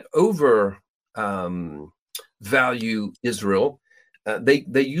ones that over value Israel. They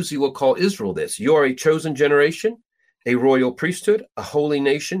usually will call Israel this. You are a chosen generation, a royal priesthood, a holy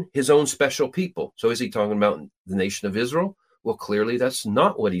nation, his own special people. So is he talking about the nation of Israel? Well, clearly that's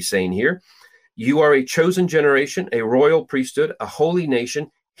not what he's saying here. You are a chosen generation, a royal priesthood, a holy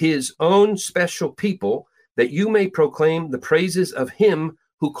nation, his own special people, that you may proclaim the praises of him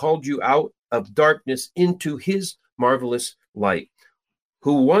who called you out of darkness into his marvelous light,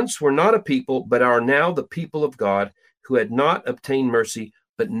 who once were not a people, but are now the people of God, who had not obtained mercy,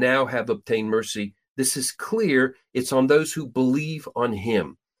 but now have obtained mercy. This is clear. It's on those who believe on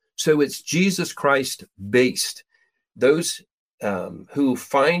him. So it's Jesus Christ based. Those who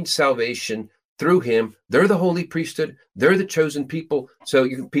find salvation through him, they're the holy priesthood, they're the chosen people. So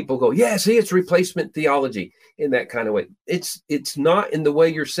people go, yeah, see, it's replacement theology in that kind of way. It's not in the way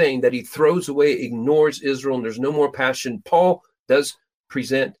you're saying that he throws away, ignores Israel, and there's no more passion. Paul does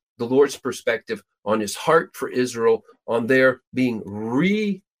present the Lord's perspective on his heart for Israel, on their being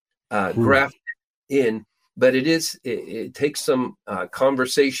grafted in, but it takes some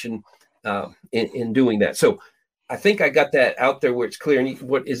conversation in doing that. So I think I got that out there where it's clear.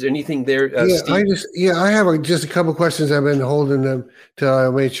 What is there anything there? Steve? I have just a couple questions. I've been holding them till I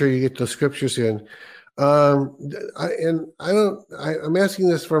made sure you get the scriptures in. I'm asking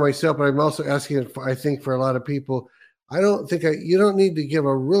this for myself, but I'm also asking it I think for a lot of people. You don't need to give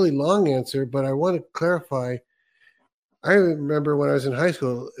a really long answer, but I want to clarify. I remember when I was in high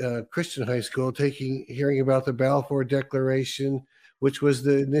school, Christian high school, hearing about the Balfour Declaration, which was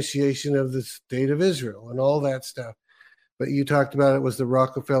the initiation of the state of Israel and all that stuff. But you talked about it was the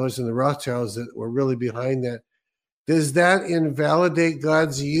Rockefellers and the Rothschilds that were really behind that. Does that invalidate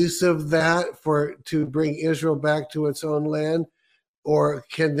God's use of that to bring Israel back to its own land? Or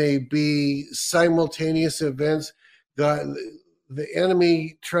can they be simultaneous events? God, the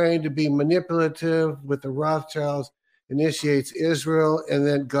enemy trying to be manipulative with the Rothschilds initiates Israel, and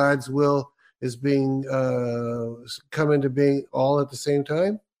then God's will is being come into being all at the same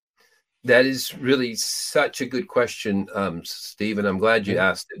time? That is really such a good question, Steve, and I'm glad you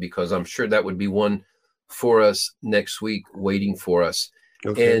asked it, because I'm sure that would be one for us next week waiting for us.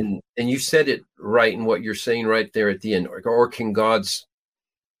 Okay. And you said it right in what you're saying right there at the end. Or can God's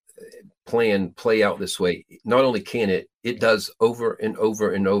plan play out this way? Not only can it does over and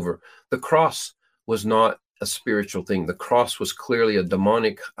over and over. The cross was not a spiritual thing. The cross was clearly a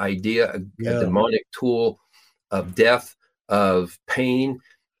demonic idea, a demonic tool of death, of pain.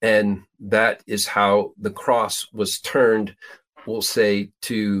 And that is how the cross was turned, we'll say,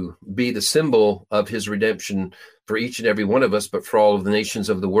 to be the symbol of his redemption for each and every one of us, but for all of the nations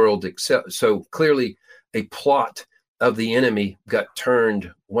of the world. So clearly a plot of the enemy got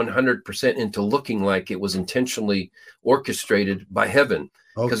turned 100% into looking like it was intentionally orchestrated by heaven.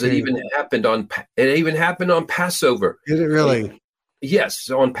 Because it even happened on Passover. Did it really? Yes.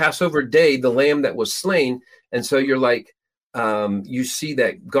 So on Passover day, the lamb that was slain. And so you're like, you see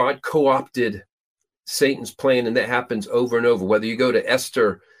that God co-opted Satan's plan, and that happens over and over. Whether you go to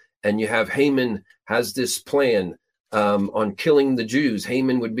Esther and you have Haman has this plan on killing the Jews.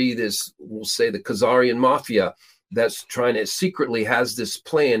 Haman would be this, we'll say, the Khazarian mafia that's trying to secretly has this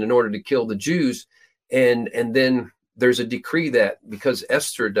plan in order to kill the Jews. And then there's a decree that because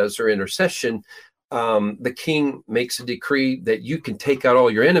Esther does her intercession, the king makes a decree that you can take out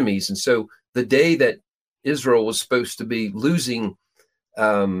all your enemies. And so the day that Israel was supposed to be losing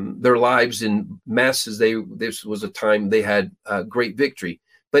their lives in masses, this was a time they had great victory.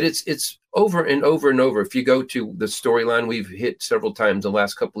 but it's over and over and over. If you go to the storyline we've hit several times the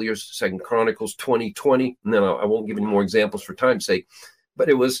last couple of years, Second Chronicles 20:20, and then I won't give any more examples for time's sake, but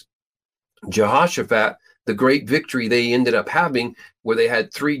it was Jehoshaphat, the great victory they ended up having, where they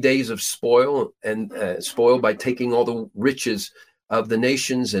had 3 days of spoil and spoil by taking all the riches of the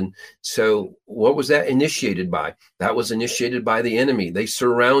nations. And so what was that initiated by? That was initiated by the enemy. They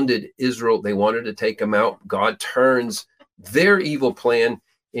surrounded Israel. They wanted to take them out. God turns their evil plan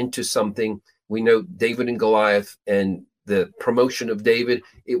into something. We know David and Goliath and the promotion of David.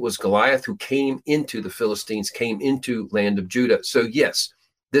 It was Goliath who came into the Philistines, came into land of Judah. So yes,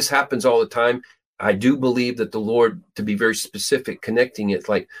 this happens all the time. I do believe that the Lord, to be very specific, connecting it,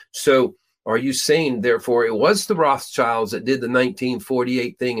 like, so are you saying, therefore, it was the Rothschilds that did the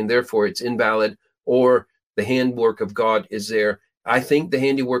 1948 thing, and therefore it's invalid, or the handwork of God is there? I think the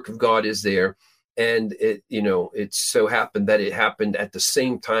handiwork of God is there. And it so happened that it happened at the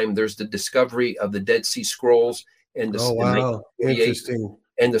same time. There's the discovery of the Dead Sea Scrolls and Interesting.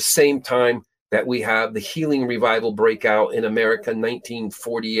 And the same time that we have the healing revival breakout in America,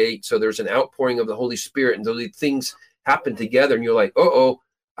 1948. So there's an outpouring of the Holy Spirit, and those things happen together, and you're like,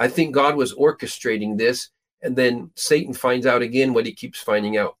 I think God was orchestrating this. And then Satan finds out again what he keeps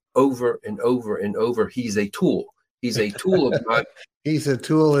finding out over and over and over. He's a tool. He's a tool of God. He's a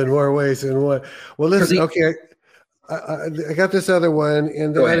tool in more ways than one. Well, listen, okay, I got this other one,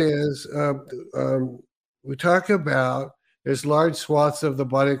 and that is, we talk about there's large swaths of the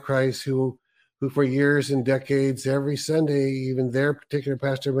body of Christ who for years and decades, every Sunday, even their particular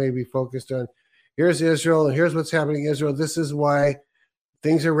pastor may be focused on, here's Israel, and here's what's happening in Israel. This is why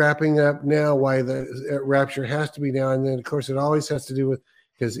things are wrapping up now, why the rapture has to be now. And then, of course, it always has to do with,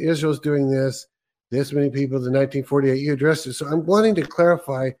 because Israel's doing this many people, the 1948, you addressed it. So I'm wanting to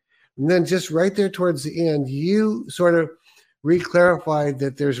clarify. And then just right there towards the end, you sort of re-clarified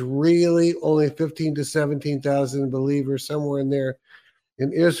that there's really only 15 to 17,000 believers somewhere in there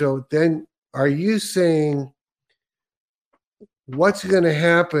in Israel. Then are you saying what's going to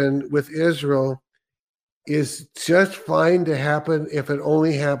happen with Israel is just fine to happen if it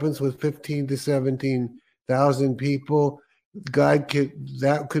only happens with 15 to 17,000 people?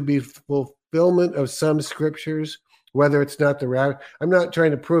 That could be fulfillment of some scriptures, whether it's not the rapture. I'm not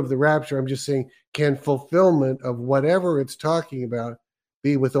trying to prove the rapture. I'm just saying, can fulfillment of whatever it's talking about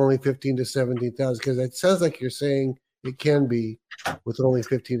be with only 15 to 17,000? Because it sounds like you're saying it can be with only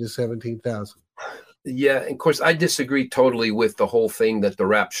 15 to 17,000. Yeah, and of course, I disagree totally with the whole thing that the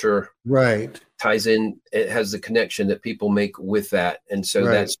rapture ties in. It has the connection that people make with that, and so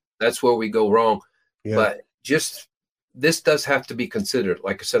that's where we go wrong. Yeah. But just this does have to be considered.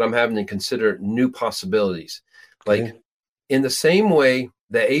 Like I said, I'm having to consider new possibilities. Like in the same way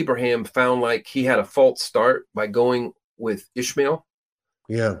that Abraham found like he had a false start by going with Ishmael.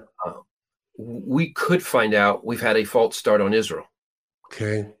 Yeah. We could find out we've had a false start on Israel.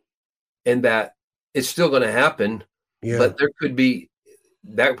 Okay. And that it's still going to happen, but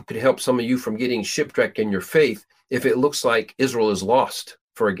that could help some of you from getting shipwrecked in your faith if it looks like Israel is lost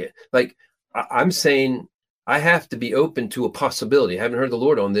for again. Like I'm saying, I have to be open to a possibility. I haven't heard the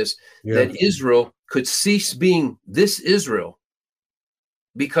Lord on this, that Israel could cease being this Israel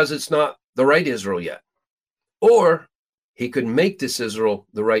because it's not the right Israel yet. Or he could make this Israel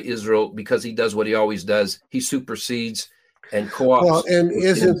the right Israel because he does what he always does. He supersedes and co-opts. Well, and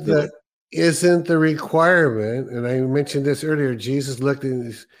isn't the requirement, and I mentioned this earlier, Jesus looked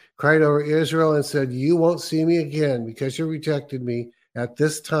and cried over Israel and said, you won't see me again because you rejected me at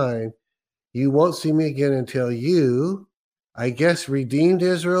this time. You won't see me again until you, I guess, redeemed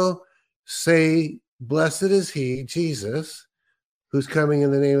Israel, say, blessed is he, Jesus, who's coming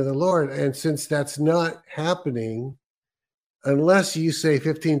in the name of the Lord. And since that's not happening, unless you say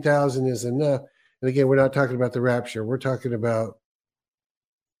 15,000 is enough, and again, we're not talking about the rapture, we're talking about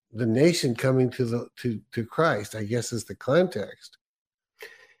the nation coming to Christ, I guess is the context.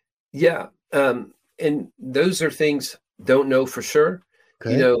 Yeah. And those are things don't know for sure.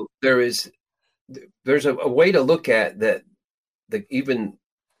 Okay. There's a way to look at that.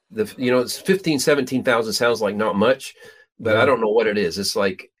 It's 15, 17,000 sounds like not much, but I don't know what it is. It's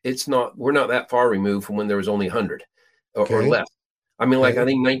like, we're not that far removed from when there was only 100 or less. I mean, like I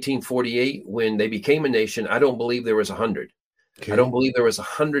think 1948, when they became a nation, I don't believe there was 100. Okay. I don't believe there was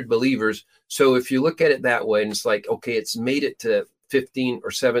 100 believers. So if you look at it that way, and it's like, okay, it's made it to 15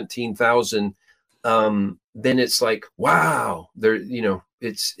 or 17,000, then it's like, wow,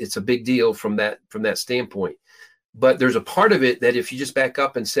 it's a big deal from that standpoint. But there's a part of it that if you just back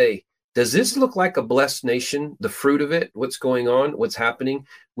up and say, does this look like a blessed nation? The fruit of it, what's going on, what's happening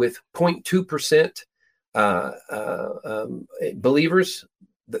with 0.2% believers?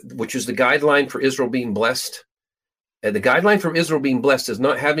 which is the guideline for Israel being blessed. And the guideline for Israel being blessed is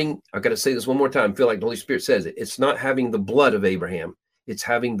not having, I've got to say this one more time, I feel like the Holy Spirit says it. It's not having the blood of Abraham. It's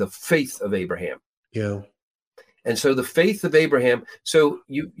having the faith of Abraham. Yeah. And so the faith of Abraham, so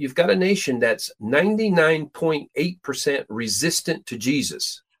you've got a nation that's 99.8% resistant to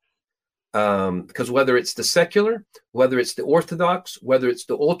Jesus. Because whether it's the secular, whether it's the Orthodox, whether it's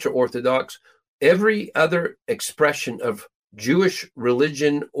the ultra-Orthodox, every other expression of Jewish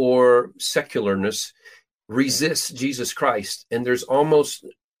religion or secularness resists Jesus Christ. And there's no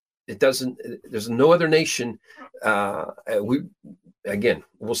other nation. We'll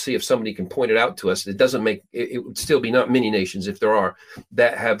see if somebody can point it out to us. It would still be not many nations, if there are,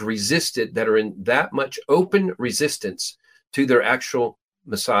 that have resisted, that are in that much open resistance to their actual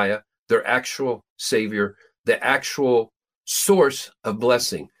Messiah, their actual Savior, the actual source of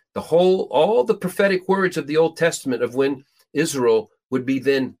blessing. All the prophetic words of the Old Testament of when Israel would be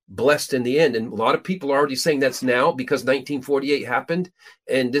then blessed in the end. And a lot of people are already saying that's now because 1948 happened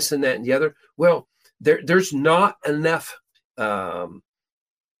and this and that and the other. Well, there's not enough, there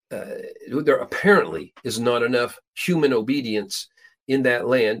apparently is not enough human obedience in that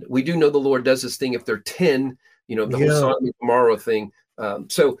land. We do know the Lord does this thing if they're 10, whole Sodom and Gomorrah thing.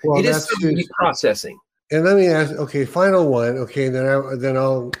 So it is something to be processing. And let me ask, okay, final one. Okay, then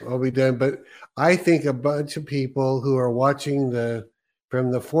I'll be done. But I think a bunch of people who are watching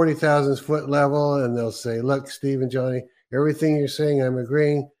from the 40,000 foot level, and they'll say, look, Steve and Johnny, everything you're saying, I'm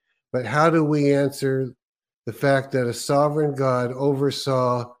agreeing. But how do we answer the fact that a sovereign God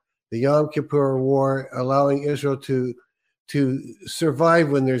oversaw the Yom Kippur War, allowing Israel to survive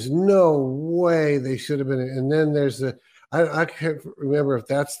when there's no way they should have been? And then there's I can't remember if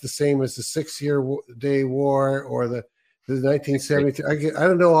that's the same as the 6-year-day war or the 1973. I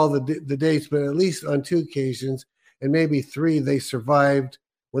don't know all the dates, but at least on 2 occasions, and maybe 3, they survived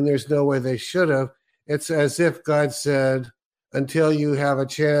when there's no way they should have. It's as if God said, until you have a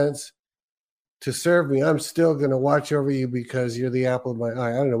chance to serve me, I'm still going to watch over you because you're the apple of my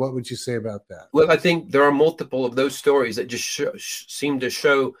eye. I don't know. What would you say about that? Well, I think there are multiple of those stories that just seem to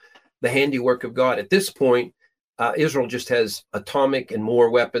show the handiwork of God. At this point, Israel just has atomic and more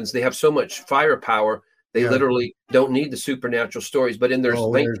weapons. They have so much firepower, they literally don't need the supernatural stories. But in their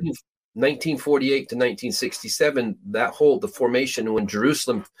 1948 to 1967, the formation when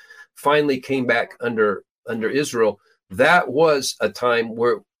Jerusalem finally came back under Israel, that was a time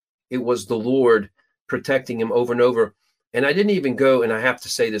where it was the Lord protecting him over and over. And I didn't even go, and I have to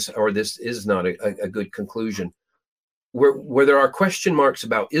say this, or this is not a good conclusion, where there are question marks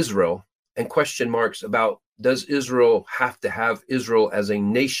about Israel and question marks about, does Israel have to have Israel as a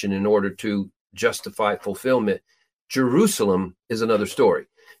nation in order to justify fulfillment? Jerusalem is another story.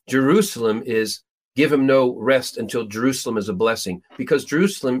 Jerusalem is give him no rest until Jerusalem is a blessing, because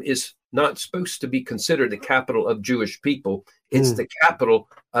Jerusalem is not supposed to be considered the capital of Jewish people. It's the capital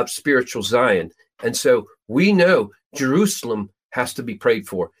of spiritual Zion. And so we know Jerusalem has to be prayed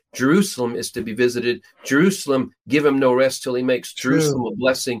for. Jerusalem is to be visited. Jerusalem, give him no rest till he makes Jerusalem a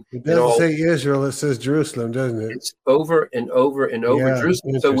blessing. It doesn't say Israel, it says Jerusalem, doesn't it? It's over and over and over. Yeah,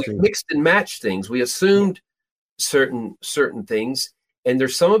 Jerusalem. So we mixed and matched things. We assumed certain things. And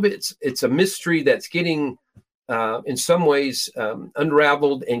there's some of it's a mystery that's getting, in some ways,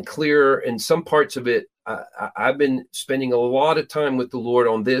 unraveled and clearer. And some parts of it, I've been spending a lot of time with the Lord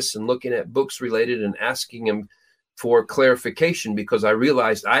on this and looking at books related and asking him for clarification, because I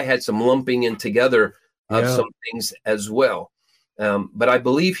realized I had some lumping in together of some things as well. But I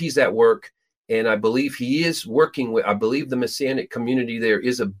believe he's at work, and I believe he is working I believe the Messianic community there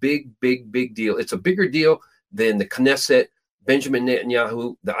is a big, big, big deal. It's a bigger deal than the Knesset, Benjamin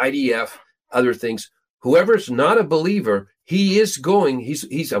Netanyahu, the IDF, other things. Whoever's not a believer, he's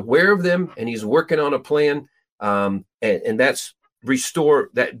aware of them, and he's working on a plan. And that's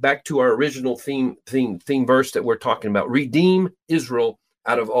restore that back to our original theme verse that we're talking about. Redeem Israel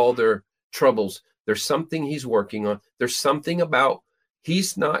out of all their troubles. There's something he's working on. There's something about,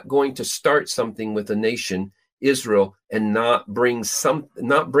 he's not going to start something with a nation, Israel, and not bring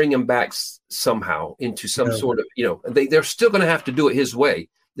them back somehow into some sort of, they're still going to have to do it his way.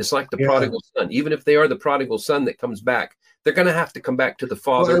 It's like the prodigal son. Even if they are the prodigal son that comes back, they're going to have to come back to the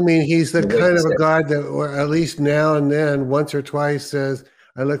Father. Well, I mean, he's the kind of a God that, or at least now and then, once or twice says,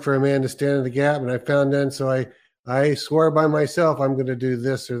 I look for a man to stand in the gap, and I found none, so I swore by myself I'm going to do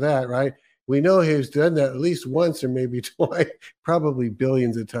this or that, right? We know he's done that at least once or maybe twice, probably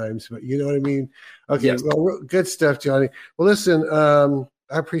billions of times, but you know what I mean? Okay, yes. Well, good stuff, Johnny. Well, listen,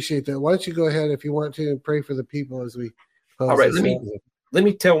 I appreciate that. Why don't you go ahead, if you want to, and pray for the people as we close. All right, let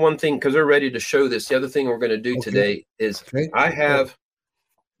me tell one thing, because they're ready to show this. The other thing we're going to do today is I have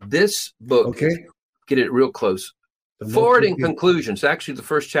This book, Okay. get it real close. The Forward and multiplication. Conclusions, actually the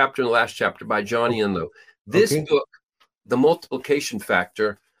first chapter and the last chapter by Johnny Enlow. This Okay. book, The Multiplication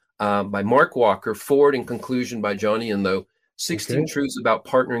Factor, by Mark Walker, Forward and Conclusion by Johnny Enlow, 16 Truths About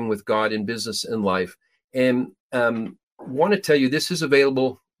Partnering with God in Business and Life. And want to tell you, this is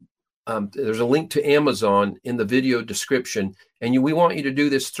available. There's a link to Amazon in the video description, and we want you to do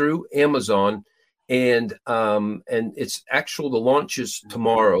this through Amazon. And it's the launch is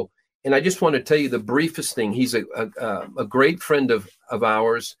tomorrow. And I just want to tell you the briefest thing. He's a great friend of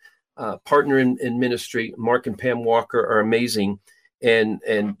ours, partner in ministry. Mark and Pam Walker are amazing.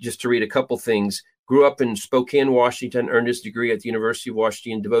 And just to read a couple things, grew up in Spokane, Washington, earned his degree at the University of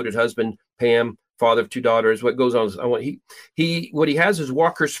Washington, devoted husband, Pam, father of 2 daughters. What goes on is what he has is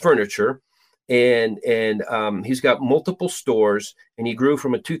Walker's Furniture. And he's got multiple stores, and he grew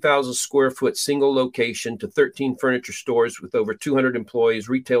from a 2,000 square foot single location to 13 furniture stores with over 200 employees,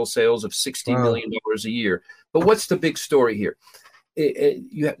 retail sales of $60 million a year. But what's the big story here?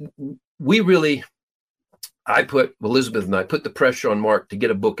 Elizabeth and I put the pressure on Mark to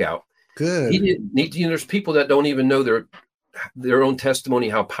get a book out. Good. He didn't need to, there's people that don't even know their own testimony,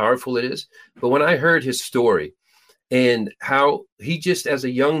 how powerful it is. But when I heard his story, and how he just, as a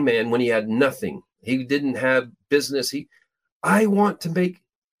young man, when he had nothing, he didn't have business. I want to make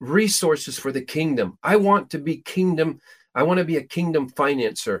resources for the kingdom. I want to be a kingdom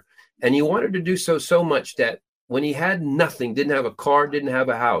financer. And he wanted to do so much that when he had nothing, didn't have a car, didn't have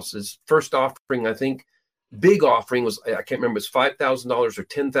a house, his first offering, I think, big offering was, I can't remember, it's $5,000 or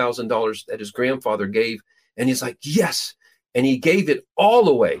 $10,000 that his grandfather gave. And he's like, yes. And he gave it all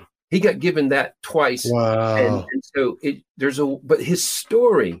away. He got given that twice. Wow. And so but his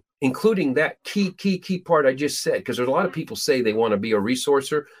story, including that key part I just said, because there's a lot of people say they want to be a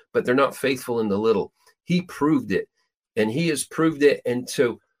resourcer, but they're not faithful in the little. He proved it, and he has proved it. And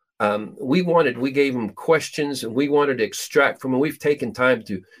so we gave him questions, and we wanted to extract from him. We've taken time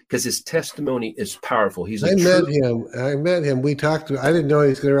to, because his testimony is powerful. I met him. We talked to, I didn't know he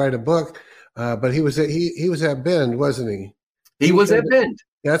was going to write a book, but he was at Bend, wasn't he? He was at Bend.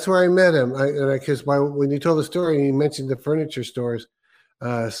 That's where I met him. Because when you told the story, you mentioned the furniture stores.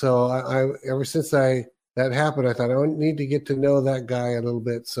 So I ever since that happened, I thought I need to get to know that guy a little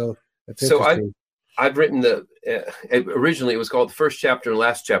bit. So that's interesting. I've written originally it was called the first chapter and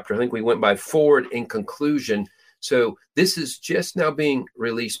last chapter. I think we went by Forward and Conclusion. So this is just now being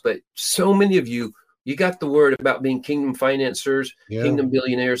released, but so many of you got the word about being kingdom financiers, kingdom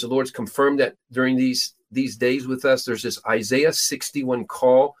billionaires. The Lord's confirmed that during these days with us. There's this Isaiah 61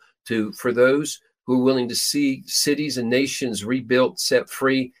 call for those who are willing to see cities and nations rebuilt, set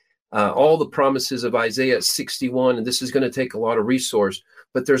free, all the promises of Isaiah 61. And this is going to take a lot of resource,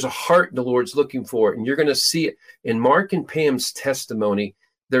 but there's a heart the Lord's looking for. And you're going to see it in Mark and Pam's testimony.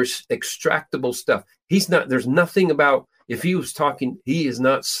 There's extractable stuff. There's nothing about, if he was talking, he is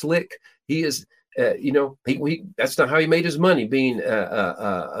not slick. He is, that's not how he made his money, being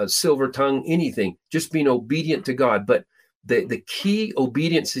a silver tongue, anything, just being obedient to God. But the key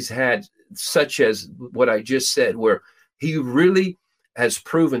obedience he's had, such as what I just said, where he really has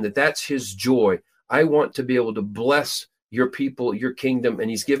proven that that's his joy. I want to be able to bless your people, your kingdom. And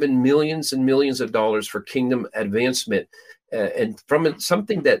he's given millions and millions of dollars for kingdom advancement. And from it,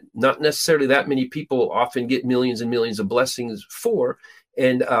 something that not necessarily that many people often get millions and millions of blessings for.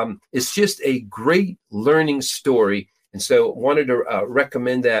 And it's just a great learning story. And so wanted to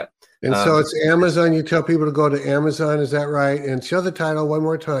recommend that. And so it's Amazon. You tell people to go to Amazon. Is that right? And show the title one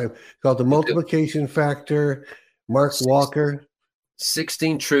more time. It's called The Multiplication Factor, Mark Walker.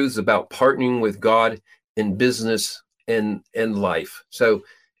 16 Truths About Partnering with God in Business and Life. So,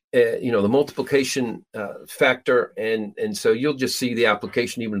 the multiplication factor. And so you'll just see the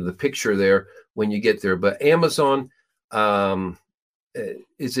application, even to the picture there when you get there. But Amazon, they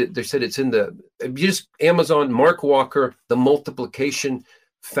said it's in just Amazon, Mark Walker, The Multiplication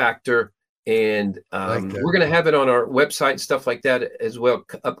Factor. And we're going to have it on our website and stuff like that as well.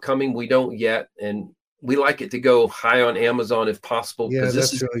 Upcoming, we don't yet. And we like it to go high on Amazon if possible. Yeah,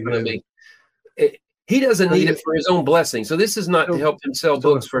 that's really good. He doesn't need it for his own blessing. So this is not to help him sell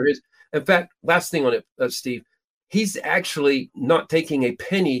books for his. In fact, last thing on it, Steve, he's actually not taking a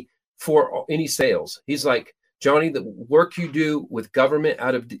penny for any sales. He's like, Johnny, the work you do with government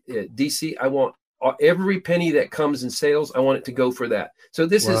out of DC, I want every penny that comes in sales. I want it to go for that. So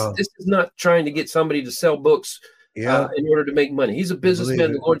this is not trying to get somebody to sell books in order to make money. He's a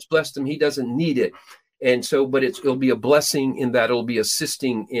businessman. The Lord's blessed him. He doesn't need it. And so, but it'll be a blessing in that it'll be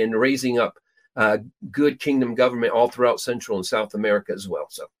assisting in raising up good kingdom government all throughout Central and South America as well.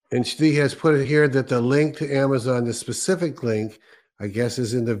 So, and she has put it here that the link to Amazon, the specific link, I guess,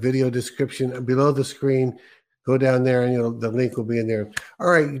 is in the video description below the screen. Go down there and the link will be in there.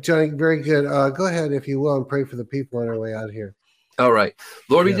 All right, Johnny, very good. Go ahead, if you will, and pray for the people on our way out here. All right.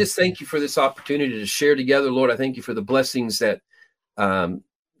 Lord, we just thank you for this opportunity to share together. Lord, I thank you for the blessings that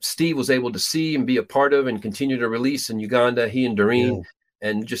Steve was able to see and be a part of and continue to release in Uganda, he and Doreen. Yeah.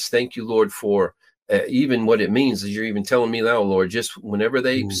 And just thank you, Lord, for even what it means, as you're even telling me now, Lord, just whenever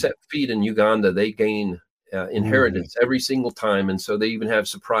they set feet in Uganda, they gain inheritance every single time. And so they even have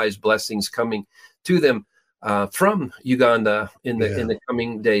surprise blessings coming to them from Uganda in the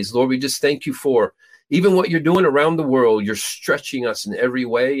coming days. Lord, we just thank you for even what you're doing around the world. You're stretching us in every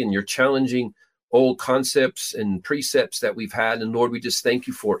way, and you're challenging old concepts and precepts that we've had. And Lord, we just thank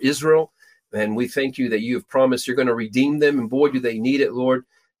you for Israel. And we thank you that you have promised you're going to redeem them. And boy, do they need it, Lord.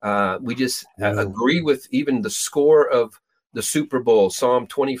 We just agree with even the score of the Super Bowl, Psalm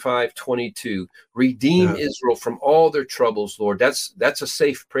 25:22. Redeem Israel from all their troubles, Lord. That's a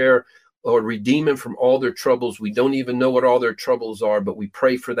safe prayer. Lord, redeem them from all their troubles. We don't even know what all their troubles are, but we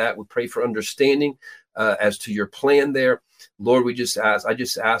pray for that. We pray for understanding as to your plan there. Lord, I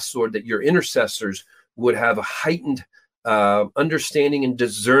just ask, Lord, that your intercessors would have a heightened understanding and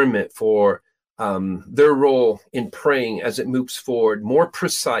discernment for their role in praying as it moves forward, more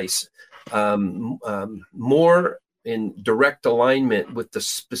precise, more in direct alignment with the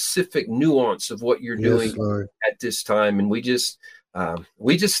specific nuance of what you're doing at this time. And we just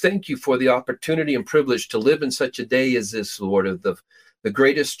thank you for the opportunity and privilege to live in such a day as this, Lord, of the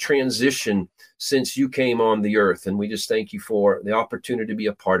greatest transition since you came on the earth. And we just thank you for the opportunity to be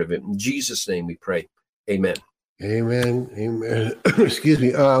a part of it. In Jesus' name we pray. Amen. Amen. Amen. Excuse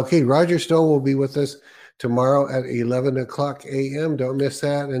me. Okay, Roger Stone will be with us tomorrow at 11 o'clock a.m. Don't miss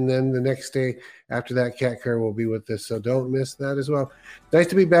that. And then the next day after that, Kat Kerr will be with us. So don't miss that as well. Nice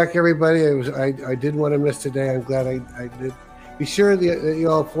to be back, everybody. I didn't want to miss today. I'm glad I did. Be sure that you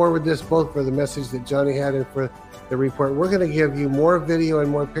all forward this both for the message that Johnny had and for the report. We're going to give you more video and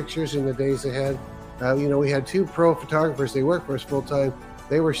more pictures in the days ahead. We had 2 pro photographers. They work for us full time.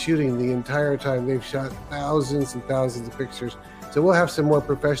 They were shooting the entire time. They've shot thousands and thousands of pictures. So we'll have some more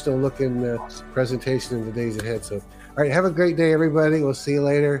professional looking presentation in the days ahead. So, all right, have a great day, everybody. We'll see you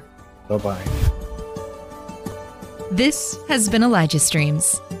later. Bye-bye. This has been Elijah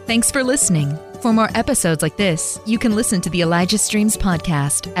Streams. Thanks for listening. For more episodes like this, you can listen to the Elijah Streams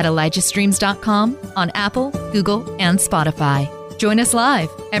podcast at ElijahStreams.com on Apple, Google, and Spotify. Join us live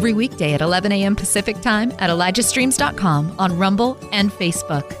every weekday at 11 a.m. Pacific Time at ElijahStreams.com on Rumble and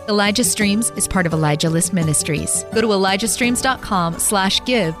Facebook. Elijah Streams is part of Elijah List Ministries. Go to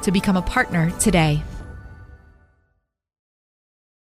ElijahStreams.com/give to become a partner today.